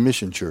 It was a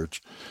mission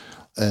church,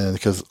 and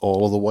because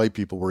all of the white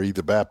people were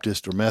either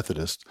Baptist or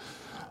Methodist.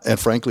 And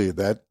frankly, at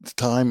that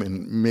time,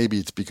 and maybe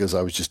it's because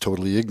I was just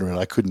totally ignorant,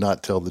 I could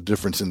not tell the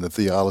difference in the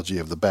theology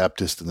of the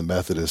Baptist and the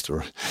Methodist.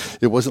 Or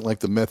it wasn't like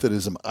the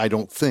Methodism, I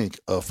don't think,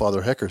 of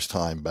Father Hecker's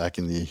time back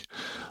in the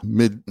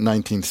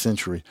mid-19th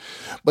century.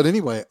 But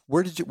anyway,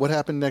 what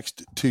happened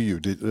next to you?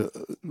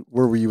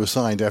 Where were you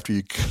assigned after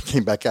you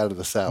came back out of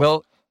the South?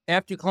 Well,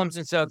 after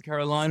Clemson, South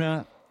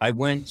Carolina, I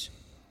went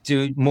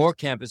to more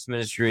campus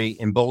ministry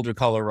in Boulder,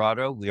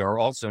 Colorado. We are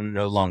also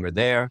no longer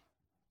there.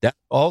 That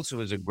also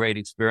was a great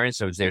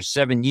experience. I was there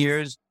 7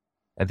 years.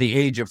 At the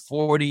age of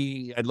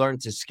 40, I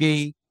learned to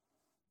ski,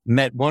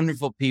 met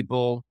wonderful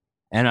people,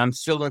 and I'm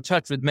still in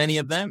touch with many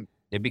of them.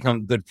 They've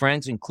become good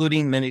friends,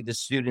 including many of the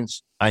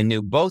students I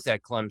knew both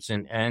at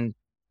Clemson and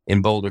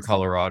in Boulder,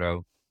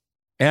 Colorado.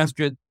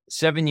 After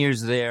 7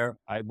 years there,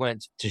 I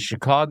went to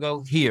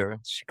Chicago,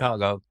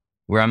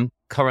 where I'm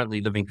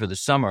currently living for the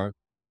summer.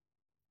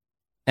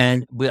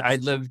 And I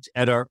lived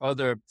at our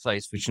other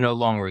place, which no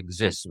longer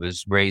exists. It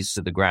was razed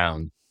to the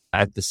ground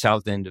at the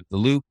south end of the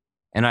Loop.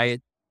 And I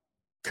had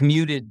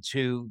commuted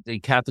to the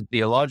Catholic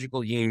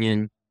Theological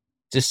Union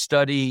to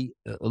study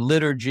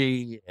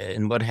liturgy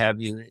and what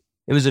have you.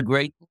 It was a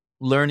great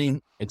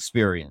learning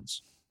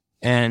experience.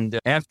 And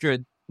after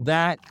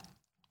that,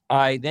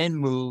 I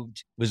then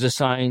was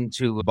assigned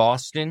to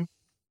Boston,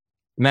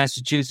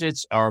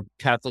 Massachusetts, our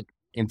Catholic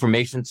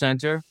Information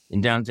Center in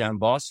downtown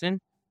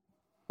Boston.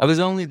 I was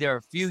only there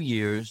a few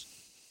years,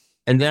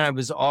 and then I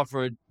was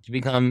offered to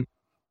become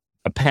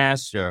a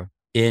pastor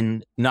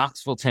in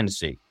Knoxville,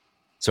 Tennessee.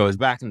 So I was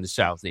back in the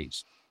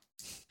Southeast.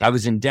 I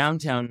was in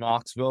downtown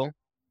Knoxville.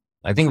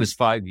 I think it was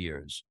 5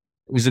 years.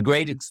 It was a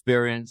great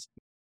experience.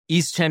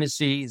 East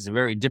Tennessee is a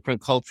very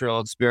different cultural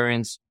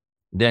experience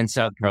then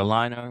South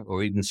Carolina,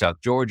 or even South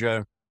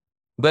Georgia.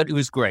 But it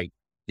was great.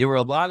 There were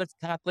a lot of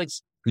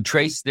Catholics who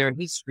traced their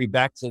history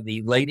back to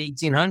the late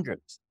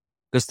 1800s,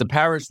 because the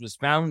parish was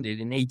founded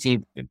in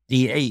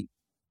 1858.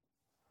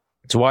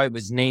 That's why it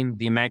was named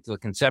the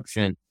Immaculate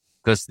Conception,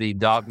 because the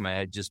dogma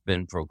had just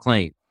been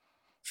proclaimed.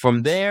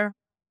 From there,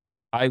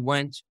 I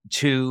went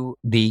to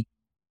the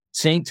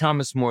St.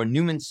 Thomas More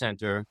Newman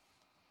Center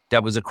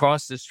that was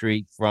across the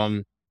street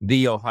from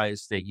The Ohio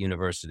State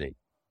University.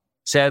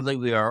 Sadly,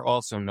 we are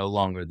also no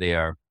longer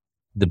there.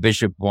 The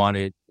bishop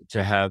wanted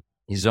to have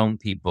his own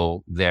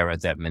people there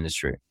at that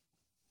ministry.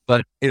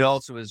 But it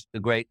also was a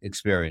great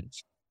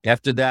experience.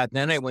 After that,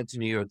 then I went to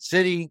New York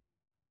City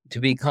to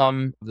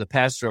become the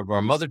pastor of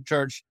our mother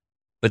church.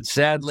 But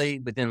sadly,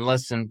 within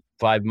less than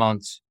 5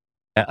 months,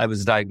 I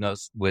was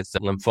diagnosed with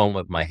lymphoma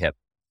of my hip.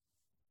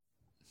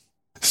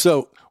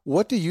 So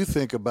what do you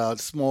think about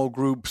small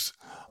groups,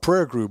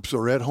 prayer groups,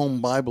 or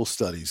at-home Bible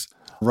studies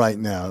right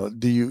now?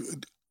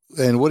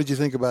 And what did you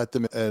think about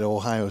them at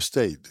Ohio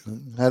State?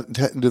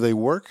 Do they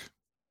work?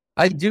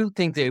 I do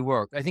think they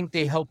work. I think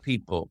they help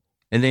people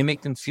and they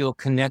make them feel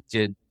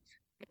connected.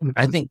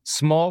 I think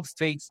small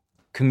faith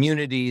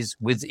communities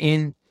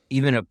within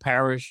even a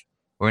parish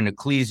or an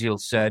ecclesial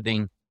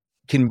setting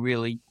can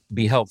really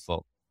be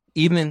helpful.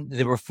 Even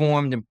the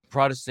Reformed and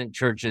Protestant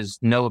churches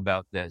know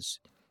about this.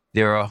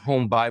 There are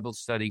home Bible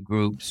study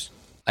groups.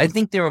 I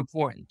think they're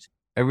important.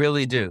 I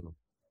really do.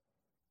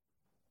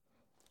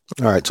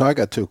 All right, so I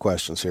got two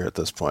questions here at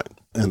this point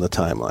in the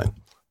timeline.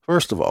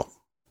 First of all,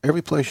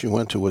 every place you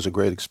went to was a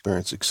great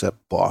experience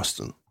except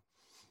Boston.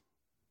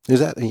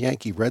 Is that a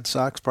Yankee Red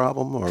Sox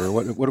problem, or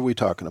what are we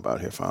talking about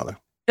here, Father?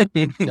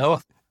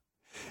 No.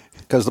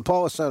 Because the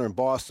Paulus Center in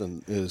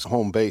Boston is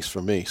home base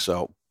for me,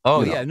 so...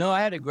 yeah, no,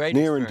 I had a great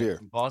near experience and dear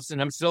in Boston.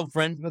 I'm still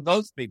friends with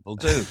those people,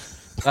 too.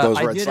 Those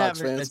I Red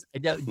Sox fans? I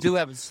do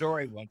have a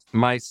story once.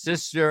 My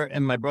sister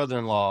and my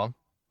brother-in-law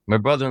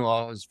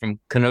is from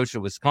Kenosha,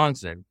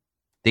 Wisconsin.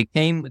 They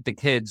came with the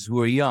kids who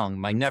were young,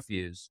 my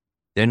nephews.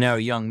 They're now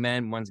young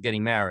men, one's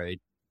getting married.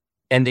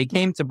 And they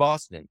came to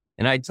Boston.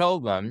 And I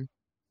told them,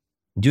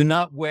 do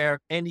not wear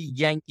any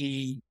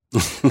Yankee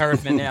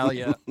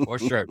paraphernalia or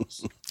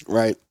shirts.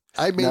 Right.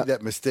 I made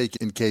that mistake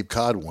in Cape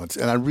Cod once,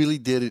 and I really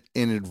did it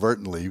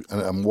inadvertently.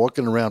 And I'm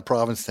walking around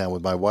Provincetown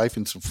with my wife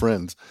and some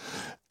friends,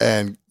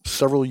 and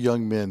several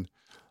young men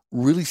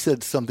really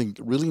said something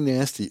really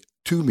nasty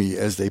to me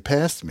as they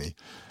passed me.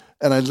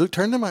 And I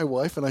turned to my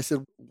wife and I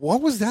said,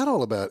 "What was that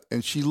all about?"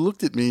 And she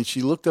looked at me and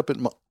she looked up at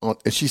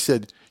and she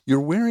said, "You're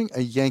wearing a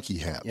Yankee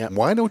hat. Yep.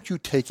 Why don't you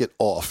take it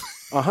off?"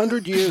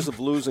 100 years of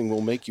losing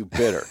will make you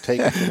bitter. Take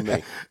it from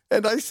me.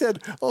 And I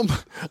said,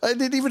 I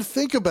didn't even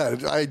think about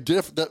it. I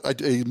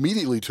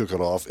immediately took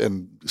it off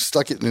and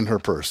stuck it in her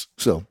purse.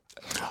 So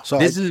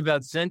this is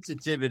about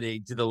sensitivity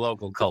to the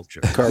local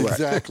culture. Correct.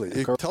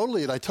 Exactly.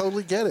 Totally. And I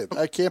totally get it.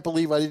 I can't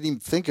believe I didn't even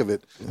think of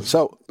it.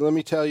 So let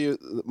me tell you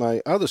my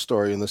other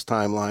story in this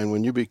timeline.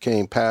 When you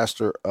became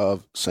pastor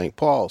of St.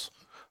 Paul's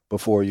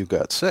before you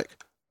got sick,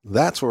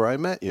 that's where I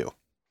met you.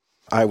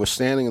 I was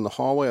standing in the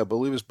hallway, I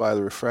believe it was by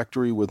the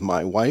refectory with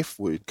my wife.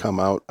 We'd come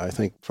out, I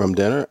think, from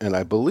dinner, and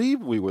I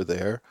believe we were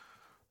there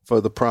for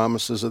the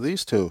promises of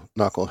these two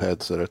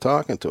knuckleheads that are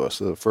talking to us.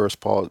 The first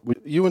Paul,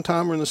 you and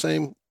Tom were in the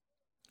same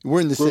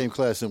We're in the group? same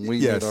class, and we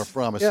made our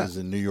promises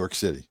in New York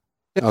City.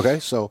 Okay,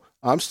 so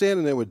I'm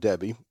standing there with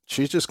Debbie.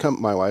 She's just come,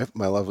 my wife,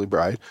 my lovely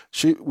bride.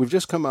 We've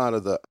just come out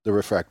of the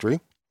refectory,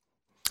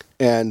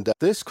 and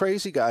this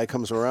crazy guy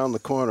comes around the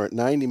corner at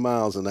 90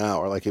 miles an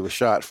hour like he was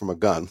shot from a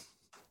gun.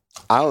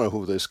 I don't know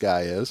who this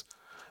guy is.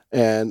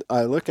 And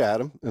I look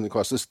at him, and of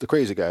course, the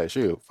crazy guy is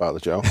you,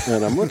 Father Joe.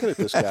 And I'm looking at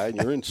this guy, and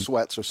you're in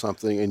sweats or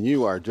something, and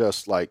you are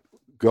just like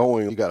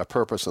going, you got a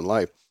purpose in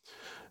life.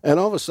 And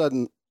all of a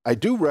sudden, I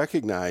do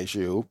recognize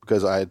you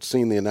because I had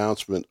seen the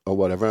announcement or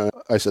whatever.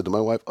 I said to my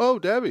wife, "Oh,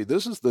 Debbie,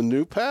 this is the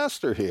new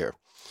pastor here."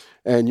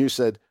 And you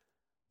said,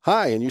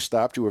 "Hi," and you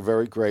stopped. You were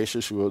very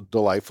gracious. You were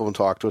delightful and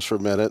talked to us for a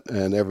minute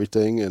and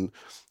everything. And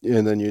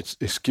then you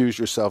excused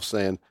yourself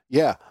saying,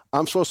 "Yeah,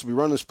 I'm supposed to be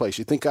running this place.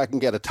 You think I can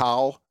get a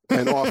towel?"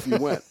 And off you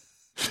went.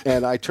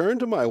 And I turned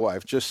to my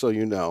wife, just so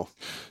you know,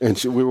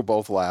 and we were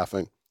both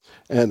laughing.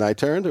 And I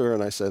turned to her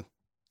and I said,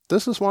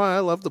 "This is why I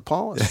love the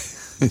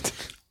Paulus."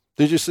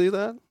 Did you see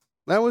that?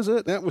 That was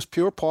it. That was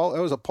pure Paul.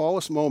 That was a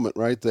Paulus moment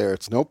right there.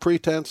 It's no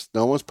pretense.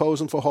 No one's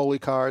posing for holy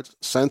cards.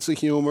 Sense of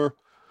humor,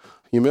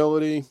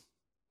 humility,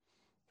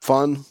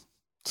 fun.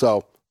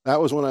 So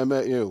that was when I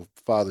met you,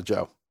 Father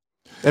Joe.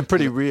 And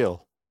pretty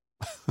real.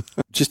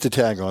 Just to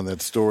tag on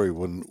that story,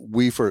 when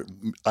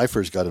I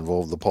first got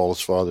involved with the Paulus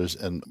Fathers,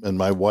 and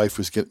my wife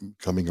was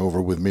coming over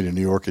with me to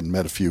New York and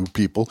met a few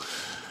people,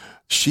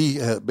 she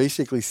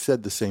basically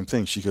said the same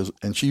thing. She goes,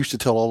 and she used to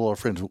tell all our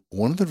friends,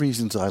 one of the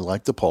reasons I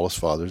like the Paulus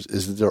Fathers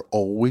is that they're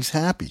always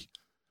happy.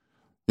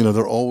 You know,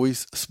 they're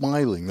always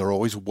smiling. They're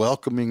always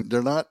welcoming.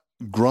 They're not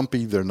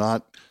grumpy. They're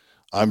not,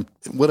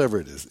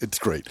 whatever it is. It's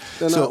great.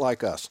 They're not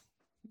like us.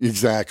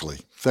 Exactly.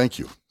 Thank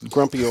you.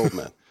 Grumpy old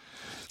men.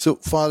 So,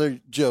 Father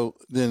Joe,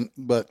 then,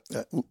 but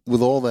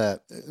with all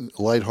that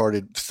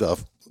lighthearted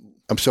stuff,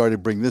 I'm sorry to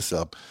bring this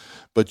up,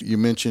 but you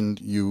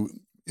mentioned you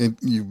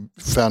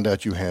found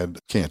out you had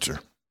cancer.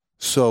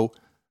 So,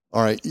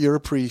 all right, you're a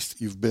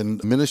priest. You've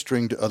been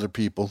ministering to other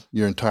people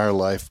your entire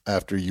life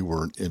after you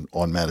were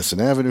on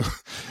Madison Avenue.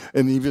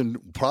 And even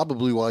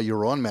probably while you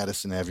were on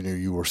Madison Avenue,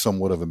 you were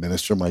somewhat of a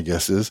minister, my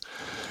guess is.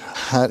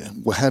 How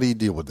do you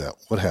deal with that?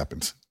 What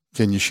happens?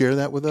 Can you share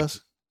that with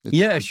us?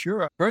 Yeah,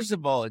 sure. First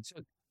of all, it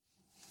took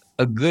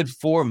a good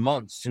 4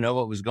 months to know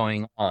what was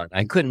going on.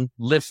 I couldn't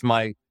lift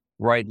my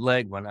right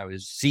leg when I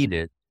was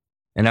seated.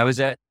 And I was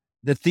at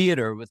the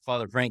theater with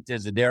Father Frank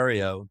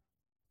Desiderio.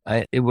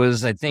 It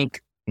was, I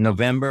think,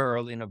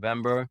 early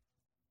November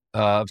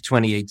of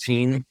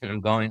 2018. And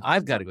I'm going,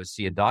 I've got to go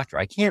see a doctor.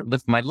 I can't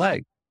lift my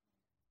leg.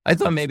 I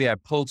thought maybe I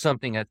pulled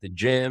something at the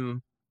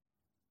gym.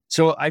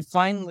 So I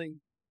finally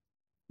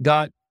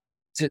got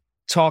to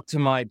talk to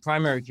my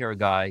primary care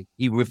guy.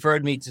 He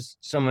referred me to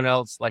someone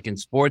else, like in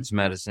sports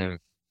medicine.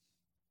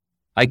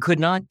 I could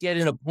not get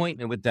an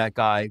appointment with that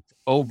guy for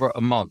over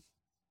a month.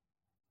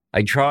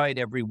 I tried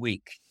every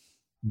week,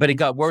 but it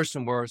got worse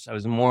and worse. I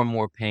was in more and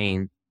more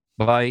pain.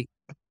 By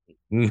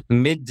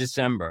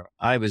mid-December,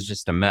 I was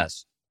just a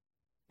mess.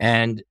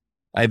 And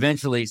I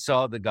eventually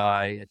saw the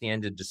guy at the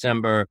end of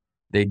December.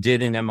 They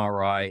did an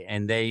MRI,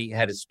 and they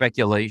had a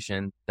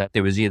speculation that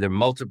there was either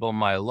multiple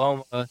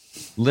myeloma,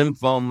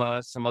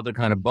 lymphoma, some other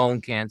kind of bone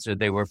cancer.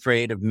 They were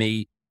afraid of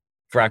me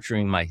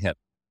fracturing my hip.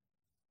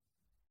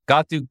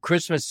 Got through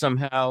Christmas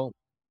somehow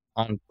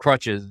on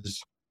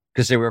crutches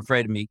because they were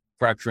afraid of me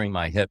fracturing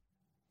my hip.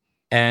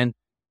 And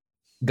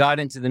got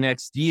into the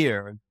next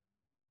year,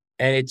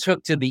 and it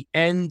took to the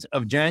end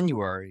of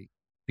January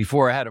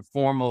before I had a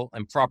formal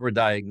and proper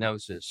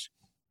diagnosis.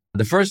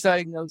 The first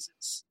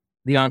diagnosis,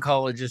 the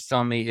oncologist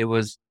told me it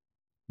was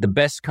the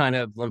best kind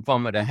of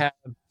lymphoma to have.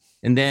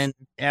 And then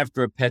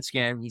after a PET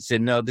scan, he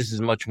said, no, this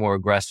is much more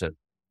aggressive.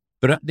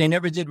 But they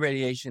never did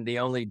radiation. They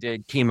only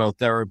did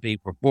chemotherapy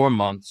for 4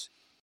 months.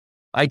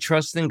 I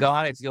trust in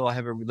God. I feel I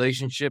have a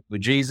relationship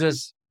with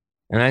Jesus.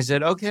 And I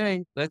said,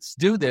 okay, let's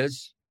do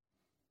this.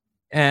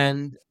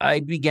 And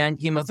I began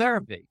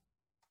chemotherapy.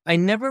 I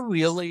never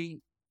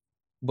really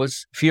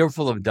was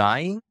fearful of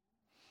dying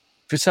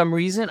for some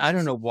reason. I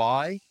don't know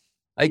why.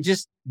 I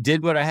just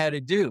did what I had to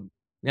do.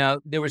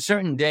 Now, there were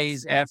certain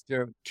days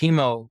after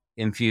chemo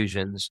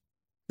infusions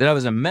that I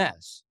was a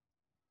mess,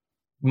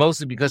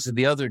 mostly because of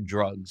the other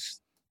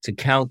drugs to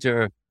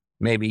counter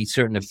maybe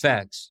certain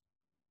effects.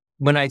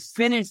 When I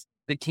finished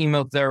the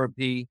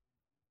chemotherapy,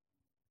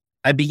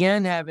 I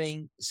began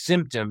having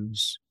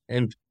symptoms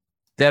and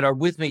that are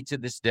with me to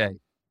this day.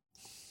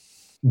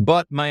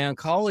 But my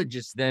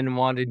oncologist then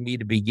wanted me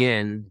to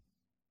begin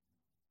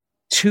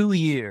 2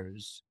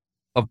 years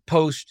of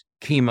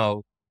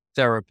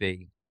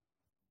post-chemotherapy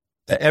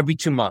every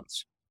 2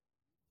 months.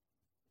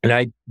 And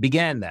I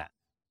began that.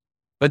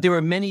 But there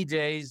were many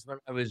days when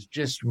I was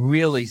just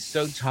really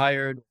so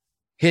tired,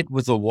 hit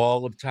with a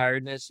wall of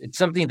tiredness. It's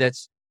something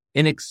that's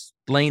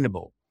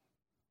inexplainable.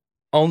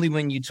 Only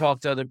when you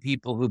talk to other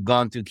people who've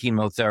gone through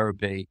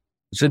chemotherapy.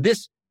 So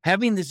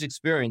having this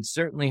experience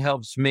certainly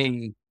helps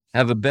me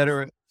have a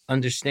better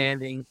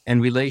understanding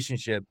and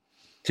relationship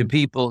to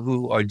people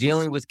who are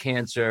dealing with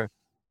cancer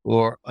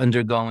or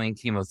undergoing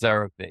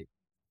chemotherapy.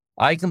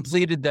 I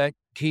completed that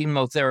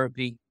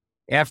chemotherapy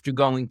after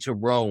going to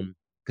Rome,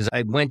 because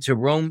I went to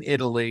Rome,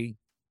 Italy,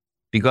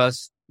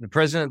 because the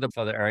president of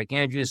Father Eric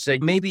Andrews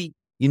said, maybe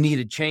you need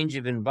a change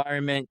of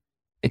environment.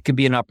 It could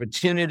be an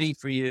opportunity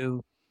for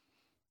you.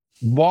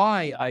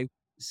 Why I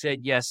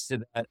said yes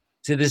to that,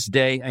 to this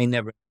day, I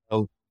never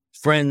know.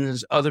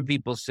 Friends, other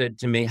people said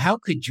to me, how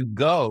could you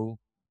go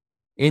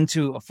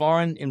into a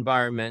foreign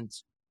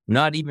environment,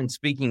 not even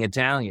speaking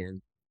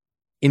Italian,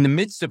 in the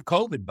midst of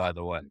COVID, by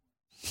the way?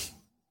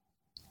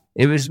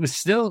 It was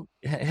still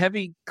a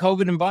heavy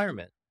COVID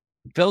environment.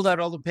 Filled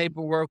out all the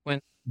paperwork,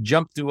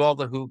 jumped through all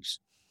the hoops.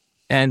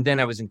 And then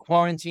I was in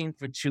quarantine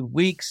for 2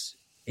 weeks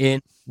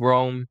in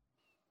Rome,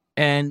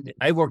 and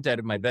I worked out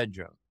of my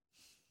bedroom.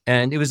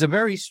 And it was a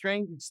very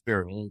strange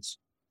experience,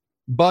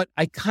 but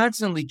I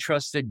constantly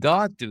trusted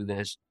God through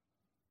this.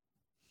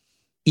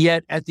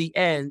 Yet at the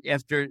end,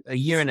 after a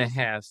year and a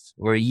half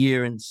or a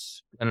year and,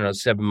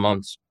 7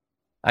 months,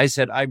 I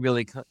said I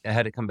really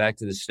had to come back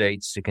to the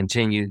States to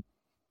continue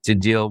to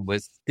deal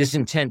with this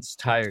intense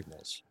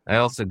tiredness. I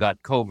also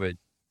got COVID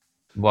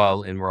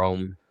while in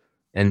Rome.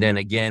 And then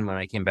again, when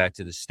I came back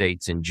to the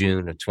States in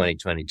June of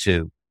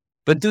 2022.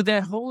 But through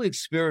that whole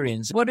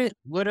experience,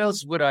 what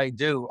else would I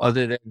do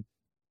other than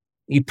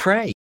you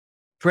pray?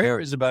 Prayer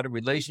is about a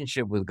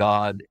relationship with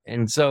God.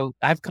 And so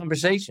I have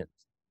conversations.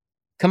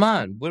 Come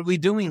on, what are we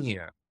doing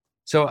here?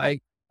 So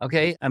I'm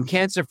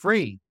cancer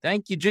free.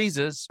 Thank you,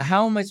 Jesus.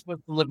 How am I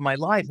supposed to live my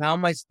life? How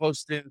am I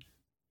supposed to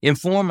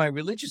inform my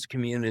religious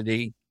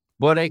community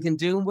what I can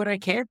do and what I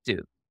can't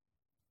do?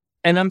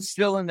 And I'm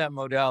still in that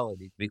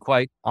modality, to be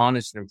quite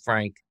honest and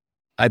frank.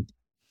 I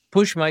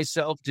push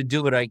myself to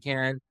do what I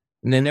can.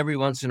 And then every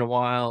once in a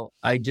while,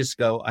 I just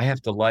go, I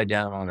have to lie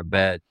down on a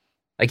bed.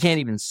 I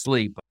can't even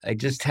sleep. I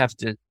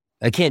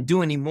can't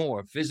do any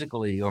more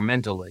physically or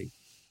mentally.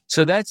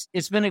 So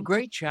it's been a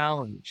great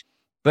challenge.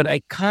 But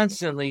I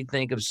constantly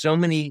think of so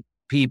many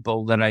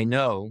people that I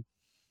know,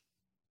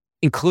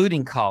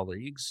 including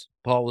colleagues,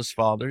 Paulist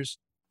fathers,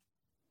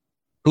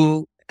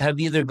 who have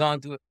either gone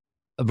through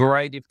a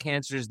variety of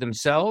cancers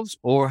themselves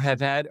or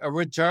have had a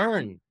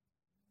return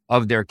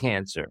of their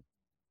cancer.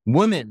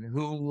 Women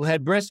who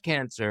had breast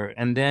cancer,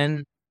 and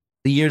then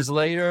years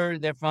later,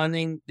 they're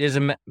finding there's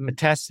a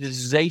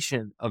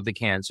metastasization of the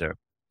cancer.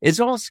 It's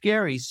all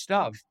scary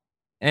stuff.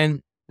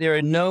 And there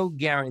are no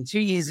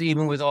guarantees,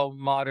 even with all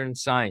modern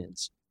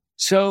science.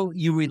 So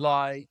you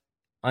rely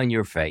on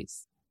your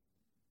faith.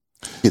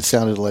 It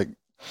sounded like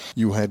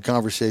you had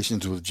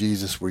conversations with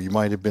Jesus where you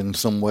might have been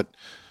somewhat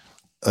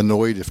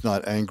annoyed, if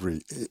not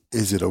angry.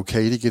 Is it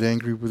okay to get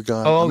angry with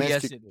God? Oh,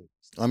 yes, it is.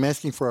 I'm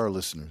asking for our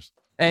listeners.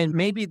 And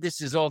maybe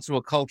this is also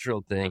a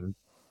cultural thing.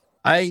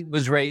 I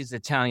was raised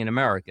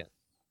Italian-American.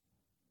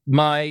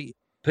 My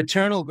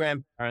paternal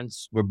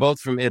grandparents were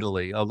both from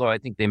Italy, although I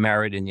think they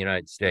married in the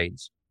United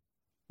States.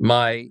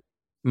 My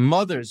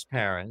mother's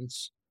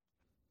parents,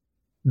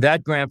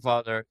 that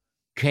grandfather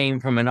came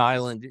from an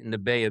island in the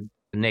Bay of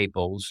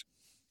Naples,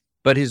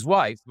 but his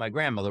wife, my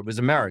grandmother, was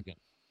American.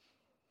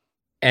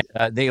 And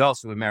they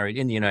also were married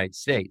in the United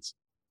States.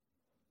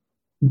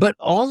 But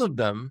all of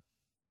them,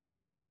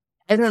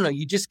 I don't know,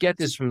 you just get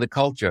this from the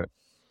culture,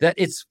 that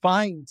it's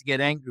fine to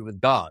get angry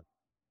with God.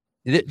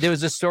 There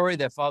was a story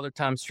that Father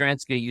Tom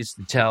Stransky used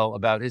to tell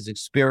about his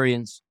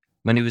experience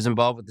when he was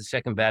involved with the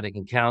Second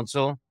Vatican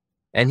Council.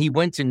 And he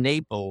went to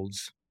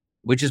Naples,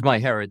 which is my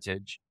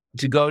heritage,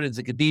 to go to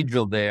the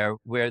cathedral there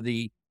where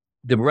the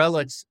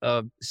relics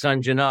of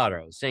San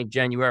Gennaro, St.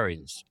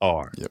 Januarius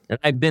are. Yep. And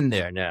I've been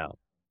there now.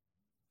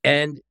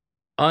 And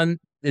on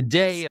the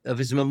day of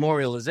his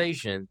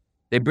memorialization,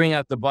 they bring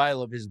out the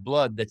vial of his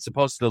blood that's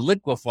supposed to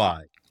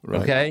liquefy,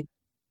 Right. okay?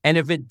 And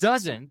if it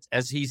doesn't,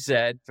 as he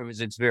said from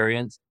his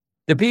experience,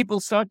 the people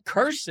start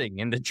cursing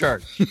in the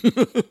church,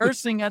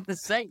 cursing at the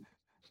saint.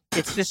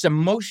 It's this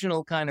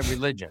emotional kind of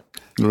religion.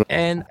 Right.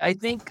 And I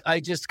think I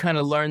just kind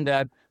of learned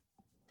that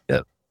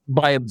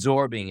by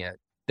absorbing it,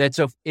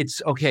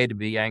 it's okay to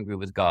be angry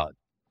with God.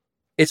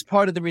 It's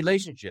part of the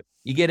relationship.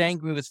 You get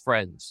angry with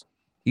friends.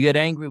 You get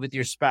angry with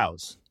your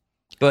spouse.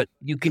 But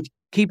you can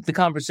keep the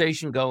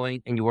conversation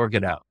going and you work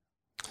it out.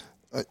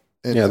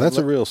 That's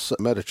a real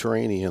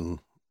Mediterranean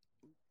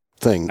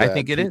thing. I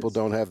think it is. People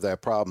don't have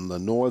that problem. The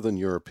Northern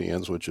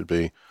Europeans, which would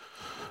be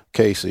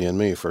Casey and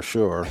me for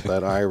sure,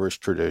 that Irish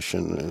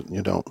tradition,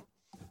 you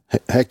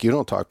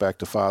don't talk back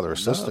to father or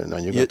sister. No.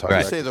 You're going to talk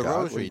back say to the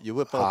God. rosary. You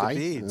whip out the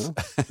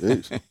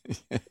beads.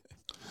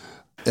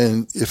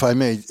 And if I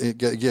may,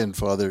 again,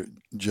 Father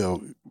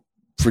Joe,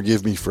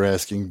 forgive me for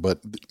asking, but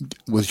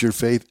was your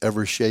faith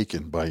ever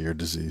shaken by your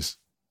disease?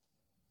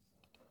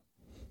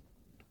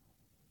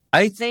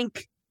 I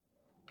think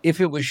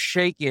if it was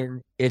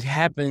shaken, it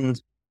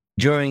happened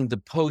during the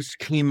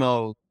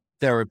post-chemo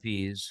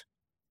therapies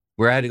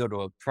where I had to go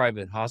to a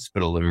private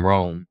hospital in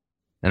Rome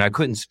and I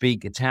couldn't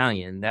speak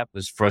Italian. That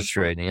was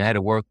frustrating. I had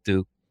to work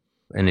through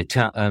an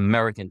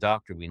American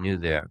doctor we knew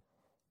there.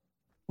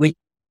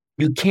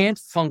 You can't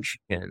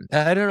function.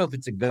 I don't know if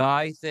it's a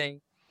guy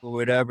thing or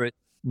whatever.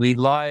 We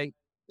lie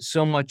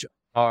so much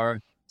our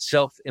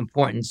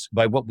self-importance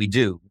by what we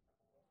do.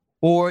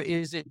 Or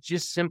is it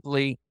just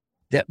simply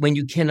that when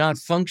you cannot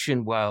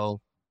function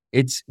well,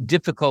 it's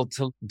difficult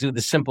to do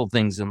the simple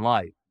things in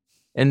life?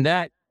 And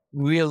that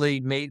really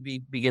made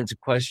me begin to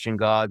question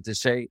God, to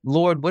say,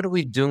 Lord, what are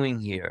we doing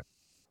here?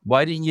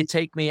 Why didn't you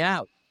take me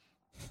out?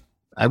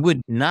 I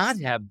would not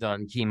have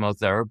done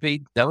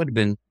chemotherapy. That would have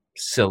been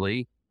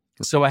silly.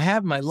 So I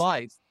have my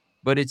life,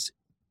 but it's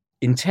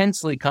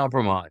intensely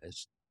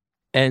compromised.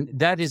 And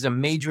that is a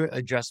major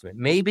adjustment.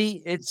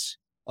 Maybe it's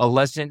a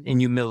lesson in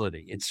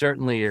humility. It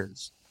certainly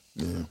is.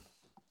 Yeah.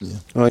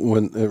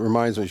 When it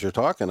reminds me as you're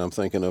talking, I'm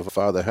thinking of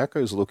Father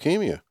Hecker's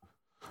leukemia.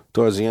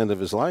 Towards the end of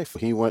his life,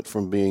 he went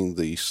from being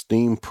the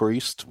steam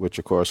priest, which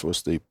of course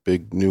was the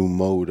big new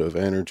mode of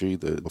energy,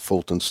 the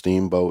Fulton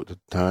steamboat at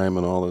the time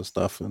and all this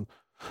stuff. And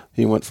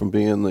he went from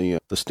being the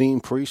steam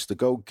priest, the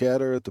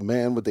go-getter, the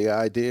man with the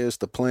ideas,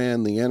 the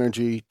plan, the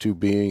energy, to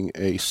being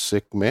a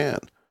sick man.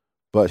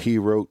 But he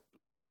wrote,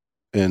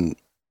 and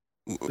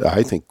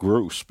I think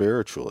grew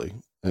spiritually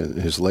in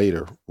his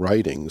later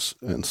writings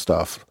and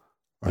stuff.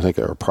 I think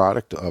are a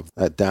product of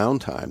that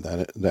downtime,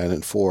 that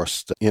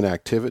enforced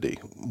inactivity,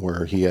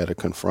 where he had to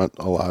confront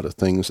a lot of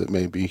things that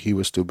maybe he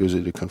was too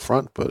busy to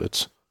confront.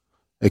 But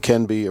it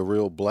can be a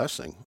real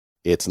blessing.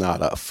 It's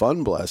not a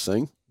fun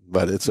blessing,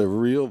 but it's a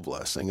real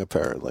blessing,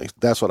 apparently.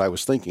 That's what I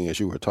was thinking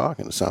as you were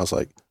talking. It sounds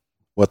like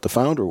what the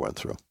founder went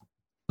through.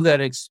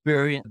 That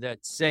experience,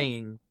 that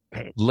saying,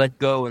 let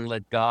go and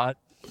let God,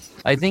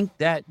 I think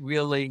that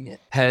really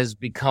has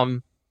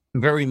become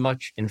very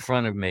much in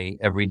front of me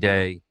every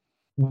day.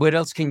 What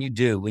else can you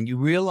do? When you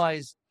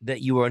realize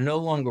that you are no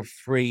longer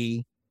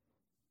free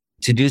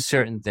to do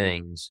certain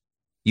things,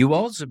 you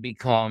also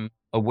become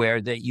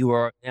aware that you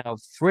are now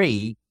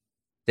free,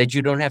 that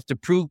you don't have to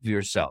prove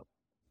yourself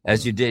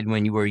as you did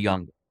when you were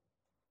younger.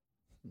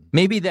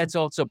 Maybe that's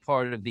also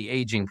part of the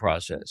aging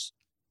process.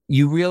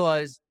 you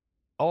realize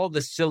all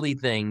the silly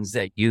things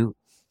that you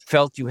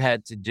felt you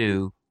had to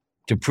do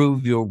to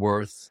prove your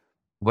worth,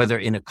 whether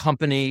in a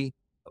company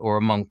or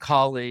among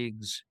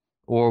colleagues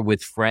or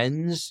with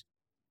friends,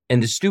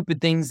 and the stupid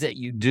things that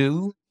you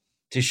do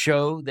to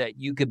show that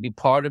you could be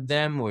part of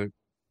them, or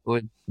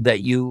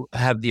that you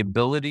have the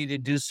ability to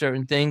do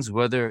certain things,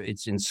 whether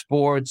it's in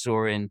sports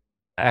or in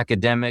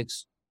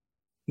academics.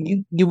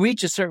 You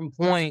reach a certain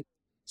point,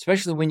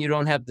 especially when you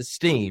don't have the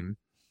steam,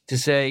 to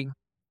say,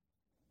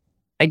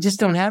 I just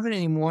don't have it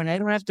anymore, and I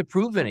don't have to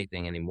prove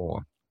anything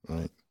anymore.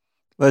 Right.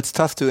 Well, it's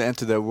tough to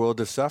enter that world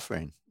of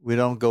suffering. We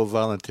don't go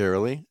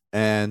voluntarily.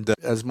 And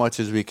as much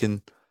as we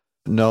can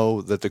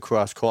know that the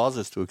cross calls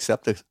us to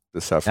accept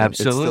the suffering,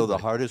 Absolutely. It's still the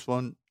hardest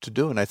one to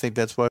do. And I think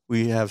that's why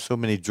we have so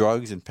many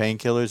drugs and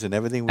painkillers and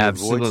everything. We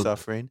Absolutely. avoid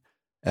suffering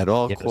at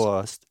all Yes.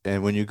 costs.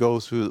 And when you go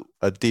through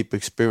a deep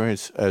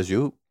experience, as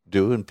you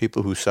do, and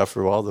people who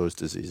suffer all those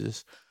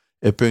diseases,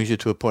 it brings you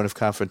to a point of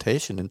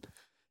confrontation. And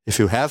if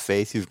you have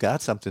faith, you've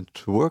got something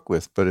to work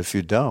with. But if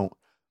you don't,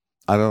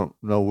 I don't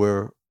know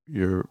where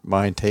your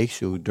mind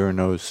takes you during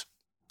those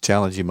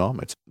challenging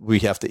moments. We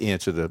have to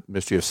answer the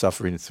mystery of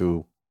suffering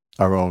through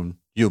our own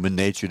human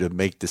nature to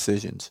make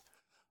decisions.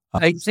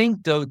 I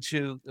think, though,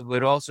 too, it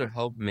would also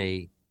help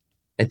me.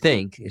 I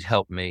think it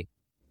helped me.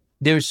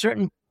 There are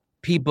certain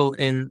people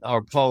in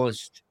our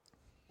Paulist,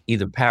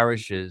 either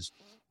parishes,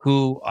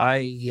 who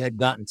I had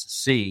gotten to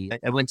see.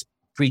 I went to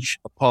preach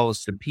a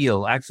Paulist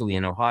appeal, actually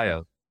in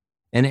Ohio.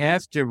 And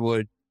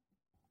afterward,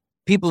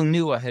 people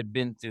knew I had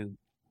been through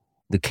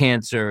the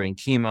cancer and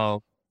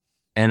chemo.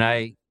 And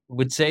I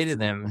would say to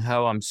them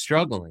how I'm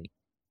struggling.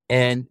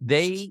 And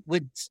there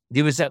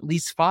was at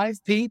least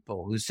 5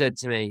 people who said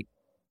to me,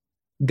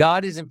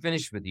 God isn't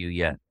finished with you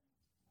yet.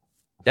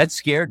 That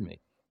scared me.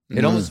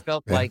 It almost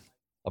felt like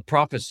a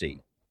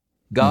prophecy.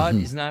 God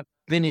is not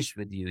finished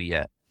with you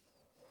yet.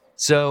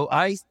 So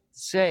I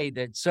say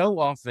that so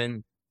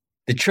often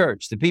the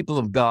church, the people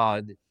of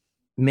God,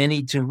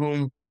 many to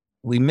whom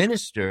we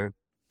minister,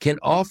 can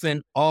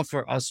often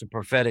offer us a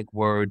prophetic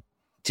word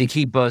to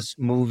keep us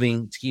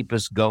moving, to keep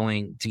us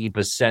going, to keep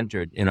us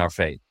centered in our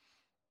faith.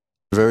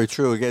 Very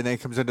true. Again, it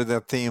comes into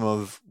that theme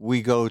of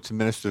we go to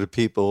minister to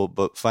people,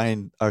 but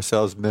find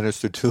ourselves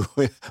ministered to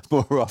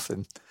more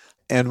often,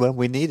 and when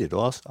we need it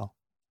also.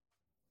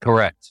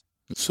 Correct.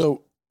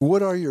 So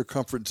what are your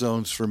comfort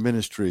zones for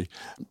ministry?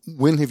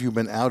 When have you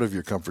been out of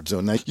your comfort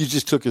zone? Now, you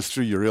just took us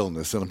through your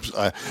illness, and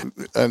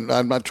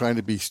I'm not trying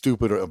to be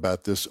stupid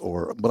about this,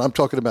 but I'm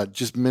talking about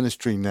just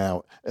ministry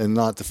now and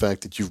not the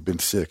fact that you've been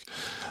sick.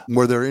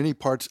 Were there any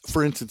parts,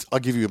 for instance, I'll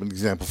give you an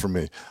example for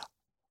me.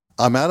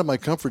 I'm out of my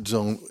comfort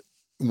zone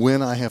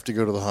when I have to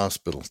go to the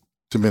hospital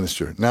to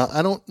minister. Now,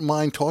 I don't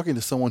mind talking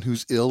to someone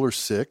who's ill or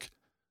sick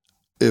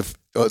if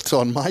it's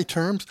on my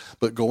terms,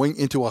 but going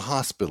into a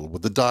hospital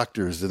with the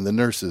doctors and the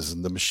nurses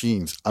and the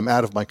machines, I'm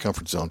out of my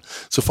comfort zone.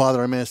 So,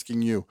 Father, I'm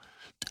asking you,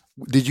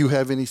 did you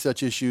have any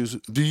such issues?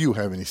 Do you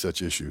have any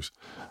such issues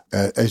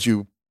as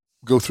you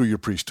go through your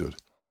priesthood?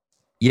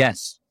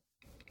 Yes,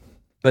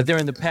 but they're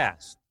in the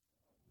past,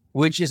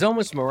 which is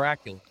almost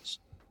miraculous.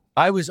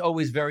 I was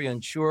always very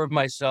unsure of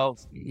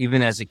myself,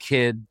 even as a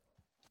kid.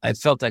 I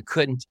felt I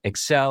couldn't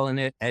excel in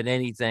it at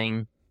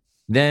anything.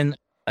 Then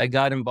I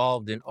got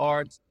involved in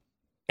art,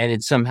 and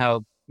it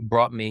somehow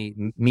brought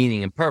me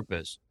meaning and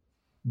purpose.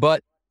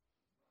 But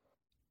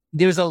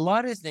there's a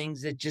lot of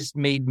things that just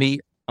made me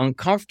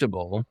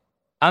uncomfortable.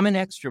 I'm an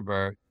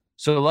extrovert,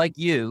 so like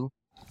you,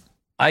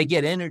 I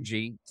get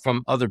energy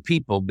from other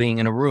people being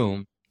in a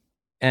room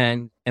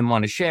and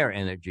want to share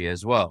energy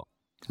as well.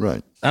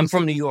 Right. I'm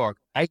from New York.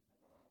 I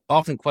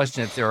often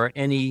question if there are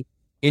any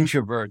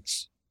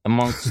introverts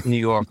amongst New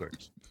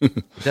Yorkers.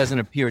 It doesn't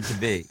appear to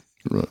be.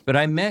 Right. But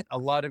I met a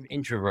lot of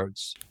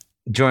introverts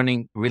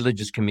joining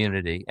religious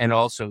community and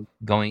also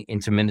going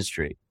into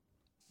ministry.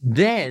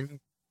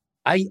 Then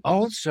I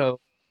also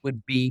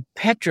would be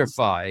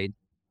petrified,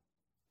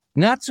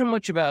 not so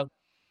much about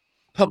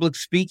public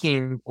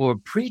speaking or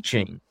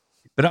preaching,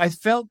 but I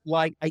felt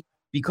like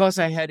because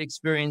I had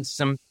experienced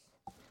some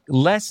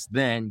less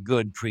than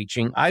good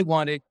preaching, I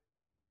wanted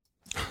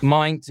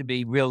mine to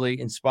be really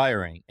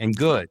inspiring and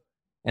good.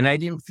 And I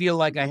didn't feel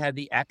like I had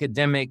the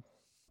academic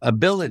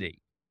ability.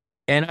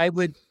 And I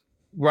would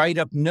write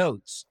up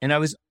notes, and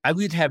I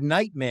would have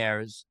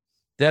nightmares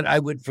that I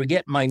would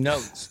forget my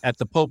notes at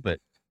the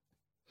pulpit.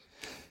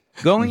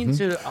 Going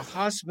into a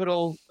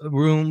hospital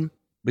room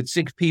with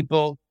sick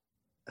people,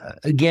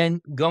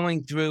 again,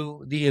 going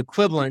through the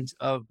equivalent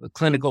of a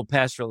clinical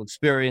pastoral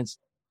experience,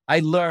 I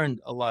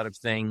learned a lot of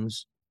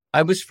things.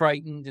 I was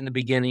frightened in the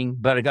beginning,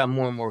 but I got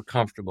more and more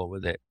comfortable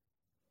with it.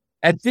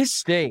 At this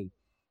stage,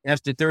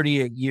 after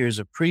 38 years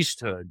of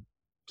priesthood,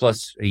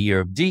 plus a year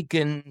of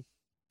deaconship,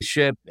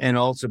 and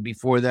also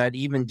before that,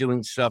 even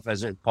doing stuff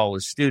as a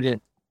Paulist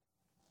student,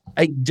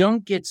 I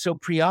don't get so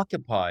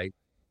preoccupied,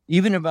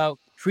 even about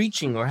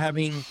preaching or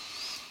having.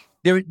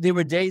 There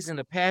were days in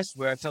the past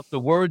where I felt the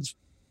words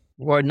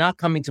were not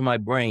coming to my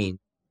brain,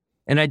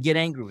 and I'd get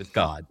angry with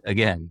God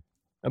again.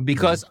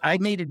 because I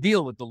made a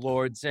deal with the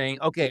Lord saying,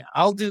 okay,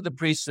 I'll do the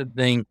priesthood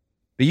thing,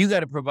 but you got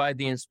to provide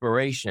the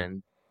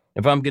inspiration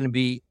if I'm going to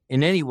be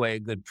in any way a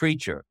good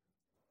preacher.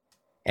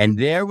 And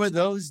there were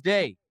those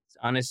days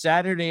on a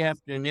Saturday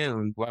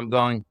afternoon where I'm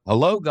going,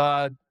 hello,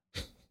 God,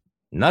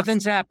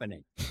 nothing's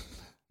happening.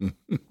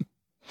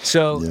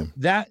 So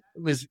that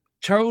was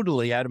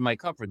totally out of my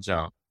comfort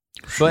zone.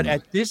 Sure. But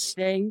at this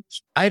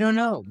stage, I don't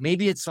know.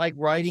 Maybe it's like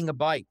riding a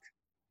bike.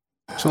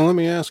 So let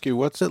me ask you,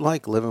 what's it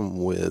like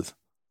living with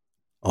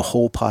a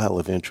whole pile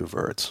of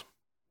introverts?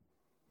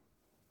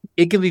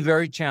 It can be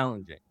very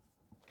challenging.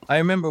 I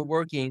remember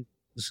working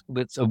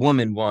with a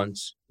woman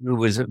once who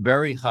was a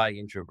very high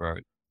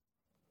introvert,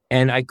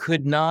 and I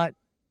could not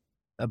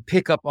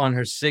pick up on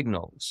her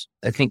signals.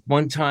 I think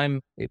one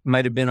time, it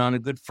might have been on a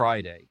Good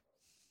Friday,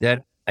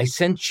 that I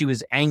sensed she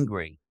was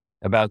angry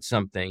about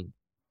something,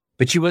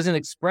 but she wasn't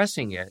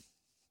expressing it.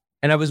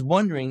 And I was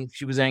wondering if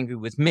she was angry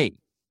with me,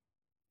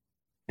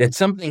 that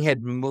something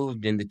had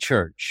moved in the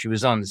church. She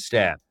was on the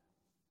staff.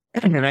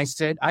 And I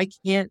said, I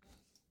can't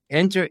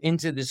enter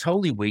into this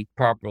Holy Week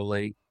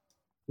properly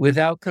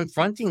without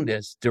confronting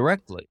this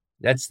directly.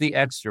 That's the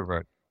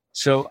extrovert.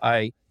 So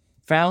I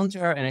found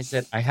her and I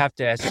said, I have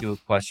to ask you a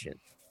question.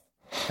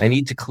 I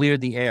need to clear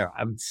the air.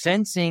 I'm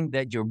sensing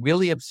that you're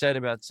really upset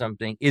about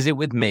something. Is it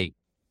with me?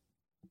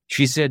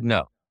 She said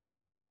no.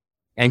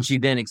 And she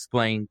then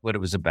explained what it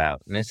was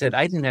about. And I said,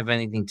 I didn't have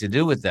anything to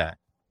do with that.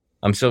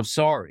 I'm so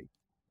sorry.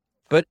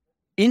 But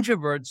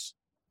introverts,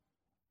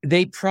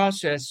 they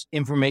process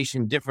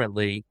information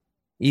differently,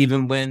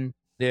 even when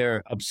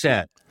they're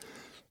upset.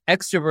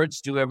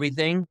 Extroverts do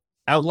everything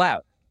out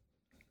loud,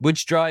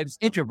 which drives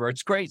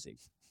introverts crazy.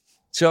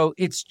 So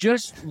it's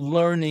just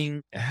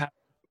learning how,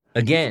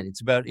 again,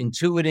 it's about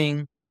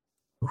intuiting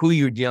who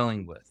you're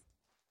dealing with,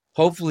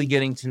 hopefully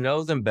getting to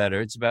know them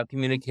better. It's about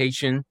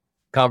communication,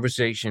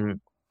 conversation,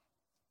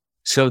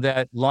 so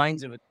that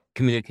lines of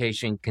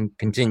communication can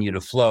continue to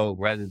flow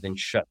rather than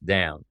shut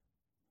down.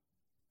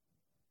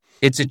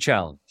 It's a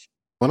challenge.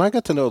 When I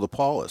got to know the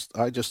Paulists,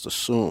 I just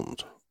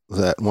assumed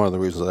that one of the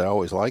reasons I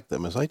always liked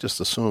them is I just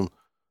assumed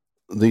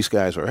these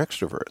guys are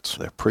extroverts.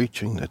 They're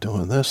preaching, they're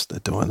doing this, they're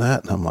doing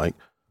that. And I'm like,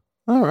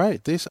 all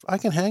right, I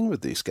can hang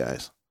with these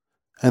guys.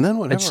 And then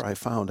whenever I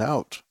found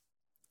out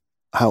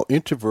how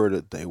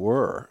introverted they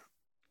were,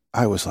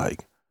 I was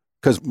like,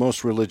 because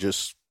most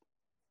religious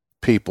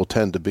people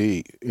tend to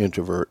be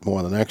introvert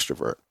more than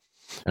extrovert.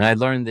 And I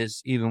learned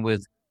this even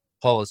with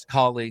Paulist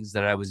colleagues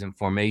that I was in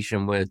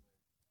formation with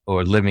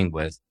or living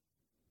with.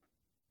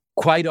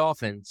 Quite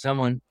often,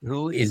 someone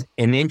who is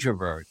an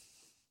introvert,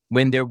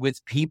 when they're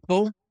with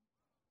people,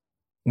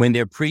 when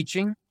they're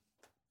preaching,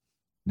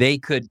 they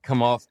could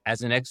come off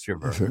as an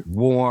extrovert,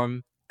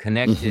 warm,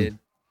 connected,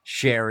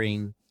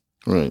 sharing.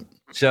 Right.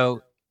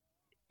 So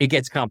it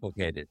gets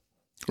complicated.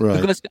 Right.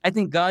 Because I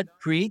think God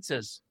creates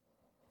us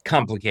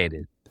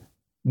complicated.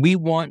 We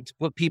want to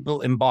put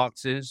people in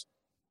boxes,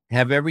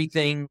 have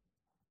everything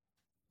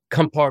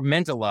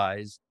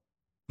compartmentalized.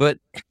 But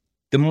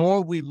the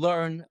more we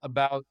learn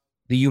about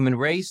the human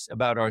race,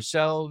 about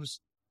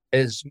ourselves,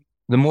 as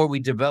the more we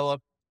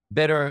develop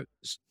better,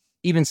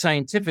 even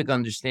scientific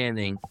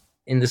understanding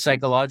in the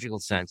psychological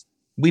sense,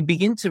 we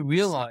begin to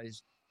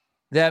realize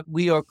that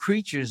we are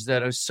creatures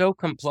that are so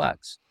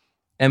complex,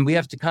 and we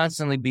have to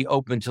constantly be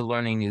open to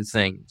learning new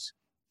things.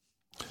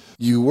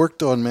 You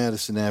worked on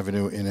Madison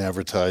Avenue in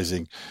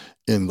advertising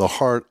in the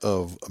heart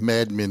of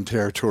Mad Men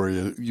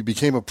territory. You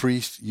became a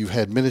priest. You've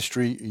had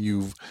ministry.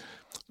 You've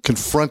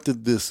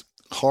confronted this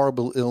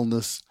horrible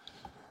illness.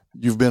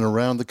 You've been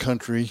around the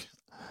country.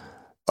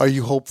 Are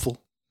you hopeful?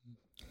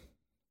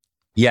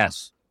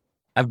 Yes,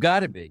 I've got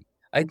to be.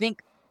 I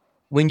think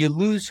when you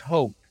lose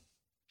hope,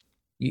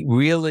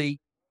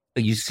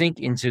 you sink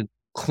into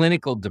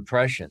clinical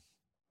depression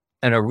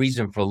and a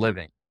reason for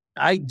living.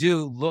 I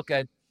do look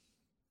at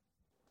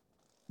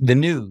the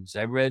news.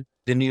 I read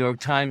the New York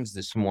Times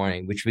this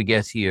morning, which we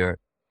get here,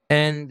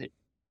 and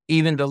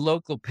even the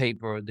local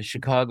paper, the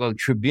Chicago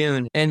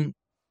Tribune, and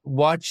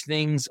watch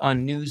things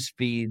on news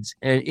feeds,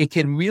 and it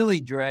can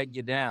really drag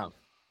you down.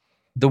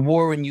 The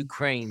war in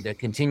Ukraine that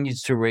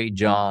continues to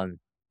rage on,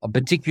 a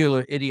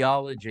particular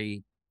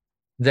ideology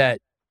that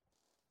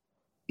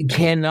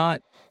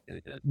cannot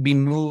be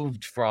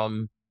moved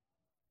from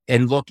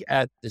and look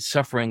at the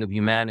suffering of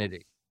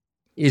humanity.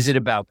 Is it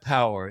about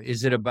power?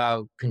 Is it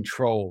about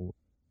control?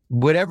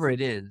 Whatever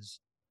it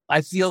is,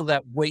 I feel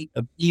that weight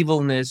of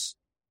evilness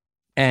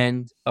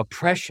and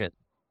oppression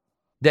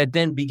that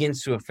then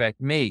begins to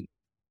affect me.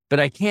 But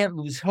I can't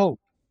lose hope.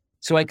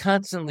 So I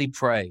constantly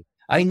pray.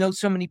 I know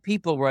so many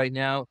people right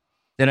now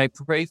that I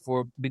pray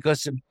for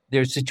because of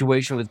their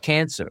situation with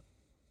cancer,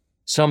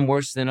 some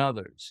worse than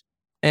others.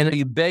 And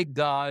you beg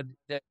God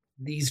that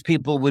these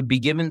people would be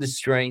given the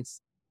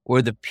strength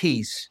or the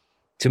peace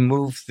to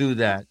move through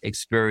that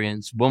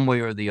experience one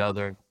way or the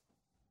other.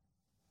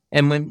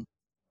 And when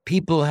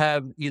people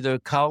have either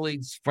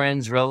colleagues,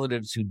 friends,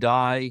 relatives who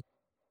die,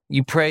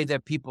 you pray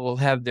that people will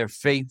have their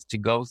faith to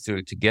go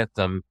through to get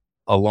them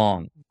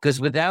along. Because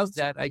without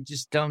that, I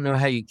just don't know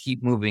how you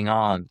keep moving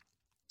on.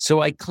 So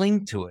I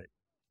cling to it.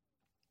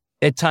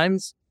 At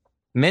times,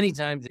 many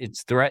times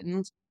it's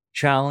threatened,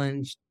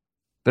 challenged,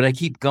 but I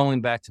keep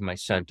going back to my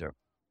center.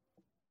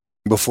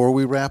 Before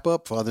we wrap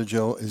up, Father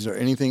Joe, is there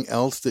anything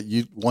else that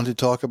you want to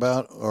talk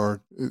about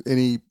or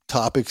any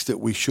topics that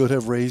we should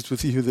have raised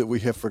with you that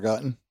we have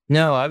forgotten?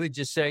 No, I would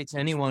just say to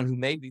anyone who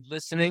may be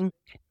listening,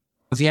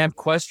 if you have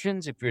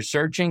questions, if you're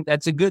searching,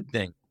 that's a good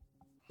thing.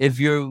 If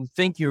you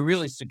think you're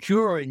really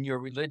secure in your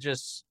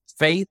religious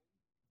faith,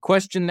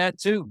 question that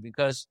too,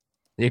 because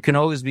there can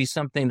always be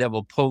something that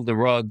will pull the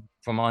rug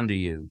from under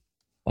you.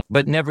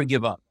 But never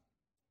give up.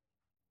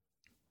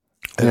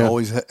 And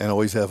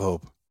always have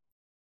hope.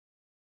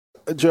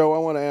 Joe, I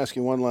want to ask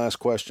you one last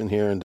question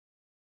here. And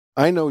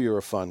I know you're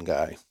a fun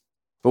guy,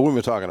 but when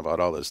we're talking about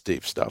all this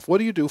deep stuff, what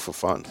do you do for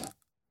fun?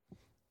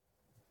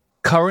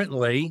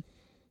 Currently,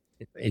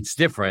 it's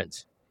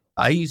different.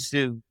 I used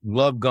to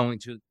love going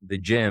to the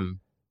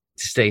gym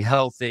to stay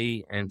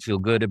healthy and feel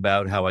good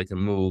about how I can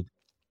move.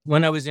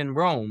 When I was in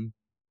Rome,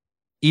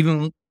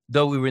 even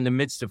though we were in the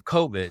midst of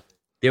COVID,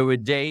 there were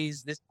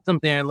days, this is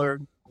something I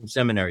learned from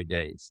seminary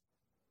days,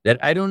 that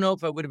I don't know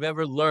if I would have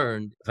ever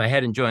learned if I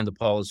hadn't joined the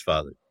Paulist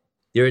Fathers.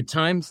 There are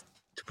times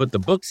to put the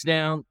books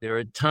down. There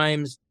are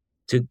times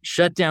to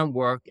shut down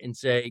work and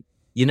say,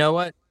 you know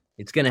what?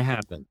 It's going to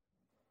happen.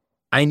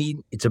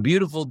 It's a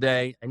beautiful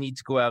day. I need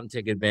to go out and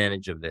take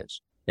advantage of this.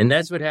 And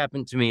that's what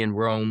happened to me in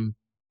Rome.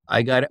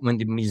 I got it when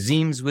the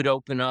museums would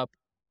open up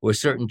or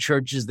certain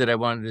churches that I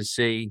wanted to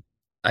see.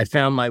 I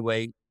found my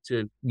way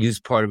to use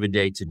part of a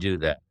day to do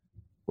that,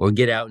 or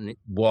get out and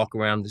walk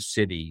around the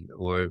city,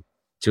 or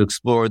to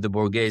explore the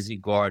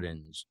Borghese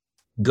Gardens,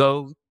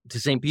 go to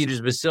St.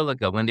 Peter's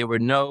Basilica when there were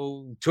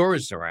no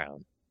tourists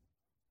around.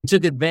 I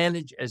took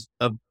advantage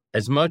of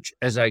as much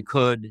as I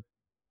could,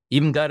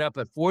 even got up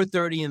at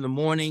 4:30 in the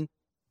morning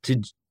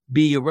to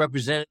be a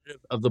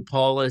representative of the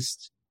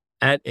Paulists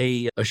at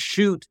a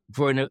shoot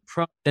for an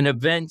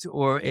event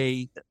or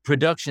a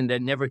production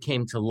that never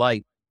came to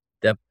light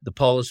that the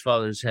Paulist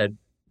Fathers had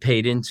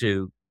paid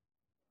into.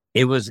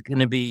 It was going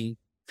to be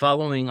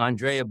following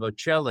Andrea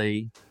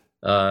Bocelli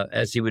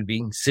as he would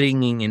be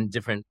singing in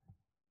different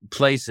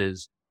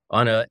places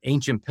on an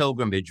ancient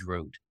pilgrimage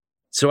route.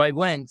 So I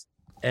went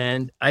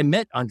and I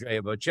met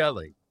Andrea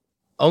Bocelli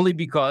only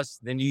because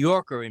the New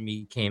Yorker in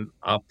me came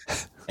up.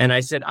 And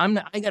I said, I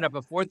got up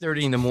at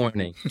 4:30 in the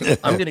morning.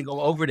 I'm going to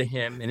go over to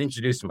him and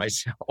introduce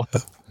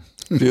myself.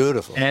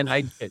 Beautiful. And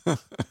I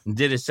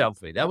did a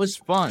selfie. That was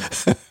fun.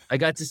 I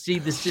got to see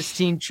the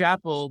Sistine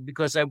Chapel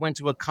because I went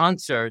to a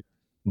concert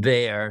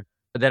there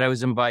that I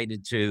was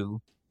invited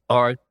to.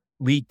 Our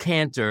lead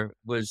cantor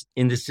was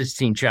in the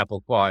Sistine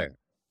Chapel choir.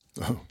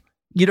 Oh.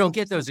 You don't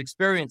get those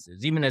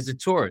experiences, even as a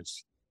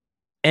tourist.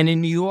 And in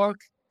New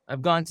York,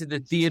 I've gone to the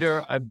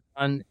theater. I've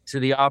gone to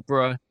the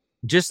opera.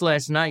 Just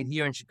last night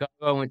here in Chicago,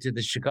 I went to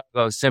the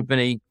Chicago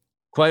Symphony.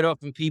 Quite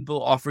often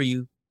people offer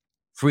you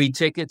free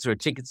tickets or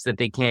tickets that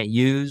they can't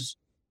use.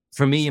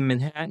 For me in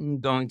Manhattan,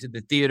 going to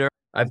the theater,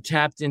 I've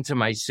tapped into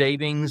my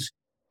savings.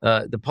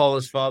 The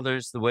Paulist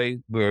Fathers, the way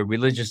we're a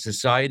religious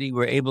society,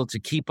 we're able to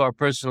keep our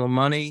personal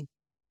money.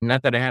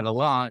 Not that I had a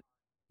lot,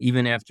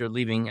 even after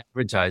leaving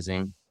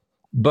advertising,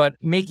 but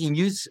making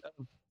use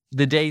of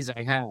the days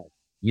I have.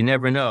 You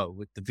never know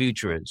what the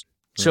future is.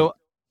 Right. So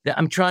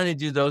I'm trying to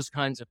do those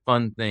kinds of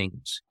fun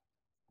things.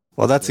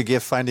 Well, that's a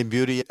gift, finding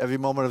beauty every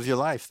moment of your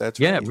life. That's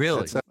right. Yeah,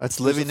 really. That's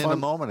living in the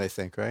moment, I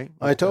think, right?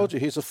 I told you,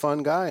 he's a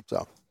fun guy.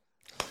 So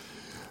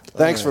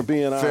thanks for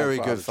being on. Very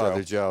good,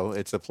 Father Joe.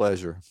 It's a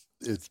pleasure.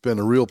 It's been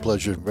a real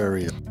pleasure,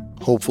 very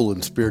hopeful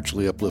and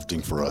spiritually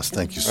uplifting for us.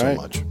 Thank you so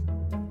much.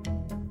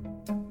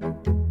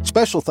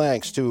 Special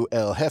thanks to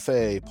El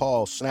Jefe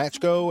Paul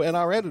Snatchko and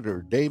our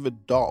editor,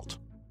 David Dalt.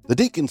 The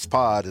Deacons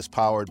Pod is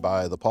powered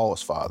by the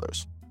Paulist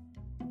Fathers.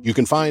 You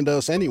can find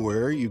us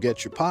anywhere you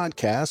get your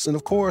podcasts, and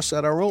of course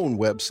at our own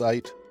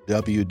website,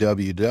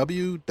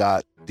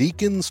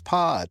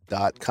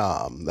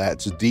 www.deaconspod.com.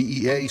 That's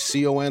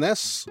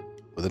DEACONS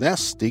with an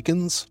S,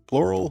 deacons,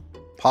 plural,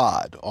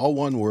 pod, all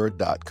one word,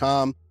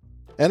 .com.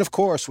 And of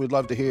course, we'd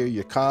love to hear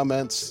your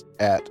comments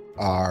at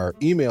our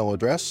email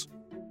address,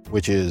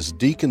 which is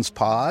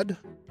deaconspod,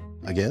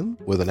 again,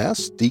 with an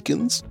S,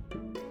 deacons,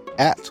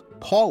 at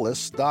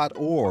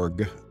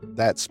paulist.org.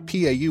 That's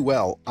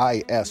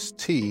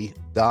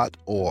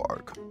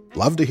PAULIST.org.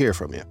 Love to hear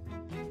from you.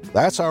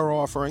 That's our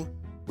offering.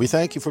 We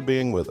thank you for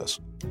being with us.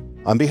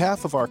 On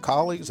behalf of our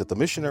colleagues at the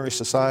Missionary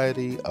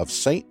Society of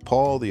St.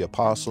 Paul the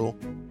Apostle,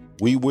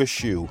 we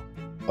wish you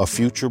a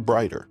future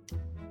brighter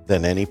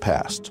than any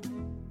past.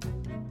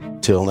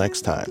 Till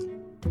next time.